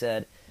 but he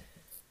said,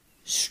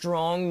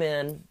 "Strong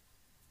men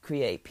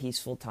create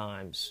peaceful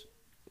times.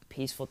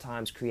 Peaceful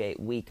times create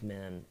weak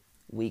men.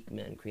 Weak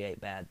men create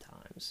bad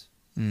times.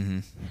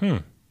 Mm-hmm.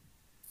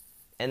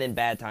 And then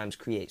bad times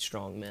create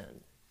strong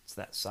men. It's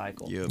that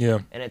cycle. Yep. Yeah.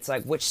 And it's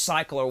like, which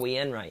cycle are we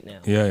in right now?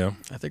 Yeah, yeah.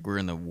 I think we're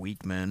in the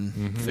weak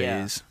men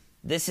Yeah. phase.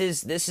 This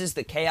is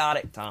the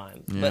chaotic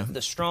time, Yeah. but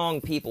the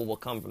strong people will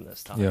come from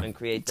this time Yeah. and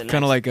create the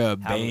Kind of next like a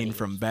how many Bane years.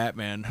 from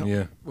Batman.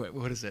 Yeah. Wait,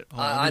 what is it?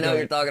 Hold on, I let me know go- what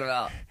you're talking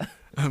about.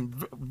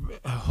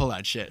 Hold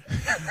on, shit.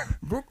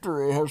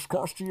 Victory has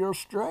cost you your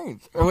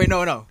strength. Oh wait,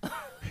 no.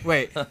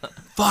 Wait,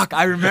 fuck!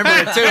 I remember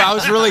it too. I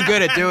was really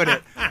good at doing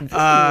it.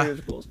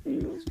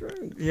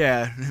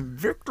 Yeah,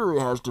 victory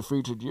has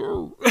defeated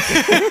you.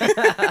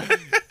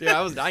 Yeah,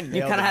 I You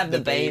nailed kind of it, have the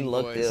Bane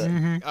look voice. to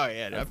it. Oh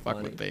yeah, I fuck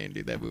funny. with Bane,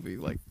 dude. That movie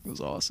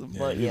was awesome.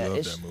 But you yeah, love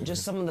it's that movie.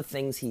 just some of the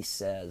things he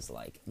says.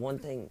 Like one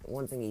thing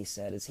he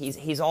said is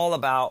he's all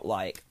about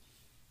like,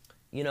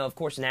 you know, of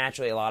course,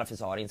 naturally a lot of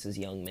his audience is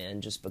young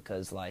men, just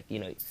because like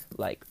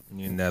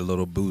In that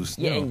little boost.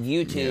 yeah, no. and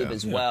YouTube Yeah.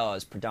 as well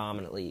as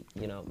predominantly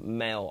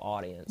male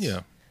audience.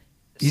 Yeah.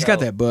 He's got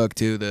So- that book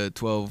too, the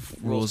 12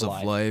 Rules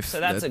of Life. So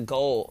that's that- a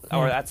goal,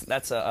 or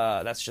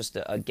that's just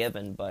a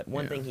given. But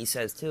one thing he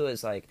says too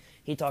is like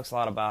he talks a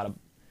lot about,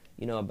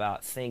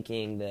 about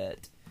thinking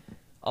that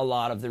a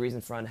lot of the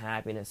reason for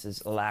unhappiness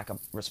is a lack of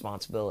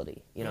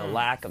responsibility.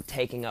 Lack of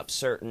taking up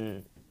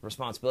certain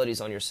responsibilities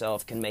on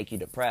yourself can make you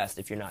depressed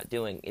if you're not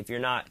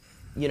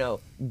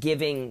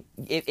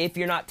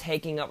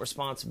taking up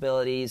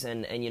responsibilities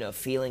and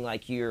feeling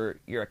like you're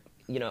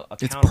accountable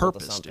it's to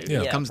purpose, something. dude.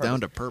 Yeah. It comes purpose.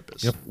 down to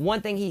purpose. Yep.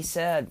 One thing he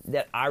said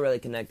that I really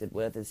connected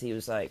with is he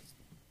was like,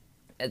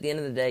 at the end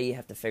of the day, you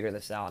have to figure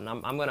this out. And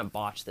I'm going to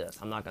botch this.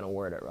 I'm not going to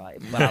word it right.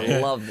 But I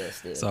love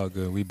this, dude. It's all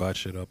good. We botch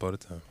shit up all the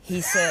time.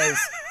 He says,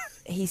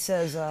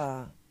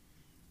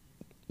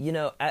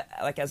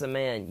 like as a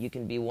man, you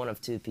can be one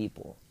of two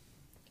people.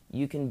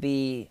 You can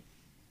be,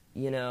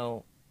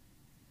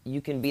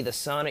 the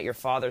son at your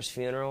father's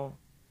funeral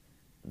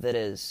that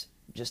is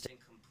just in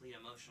complete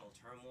emotional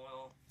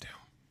turmoil.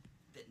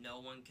 That no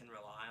one can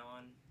rely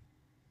on,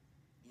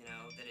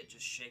 that it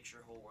just shakes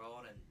your whole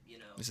world and,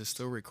 Is it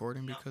still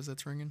recording because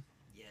it's ringing?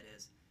 Yeah, it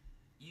is.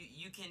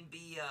 You can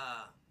be,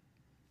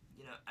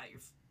 at your...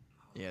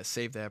 Yeah,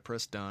 save that,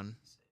 press done.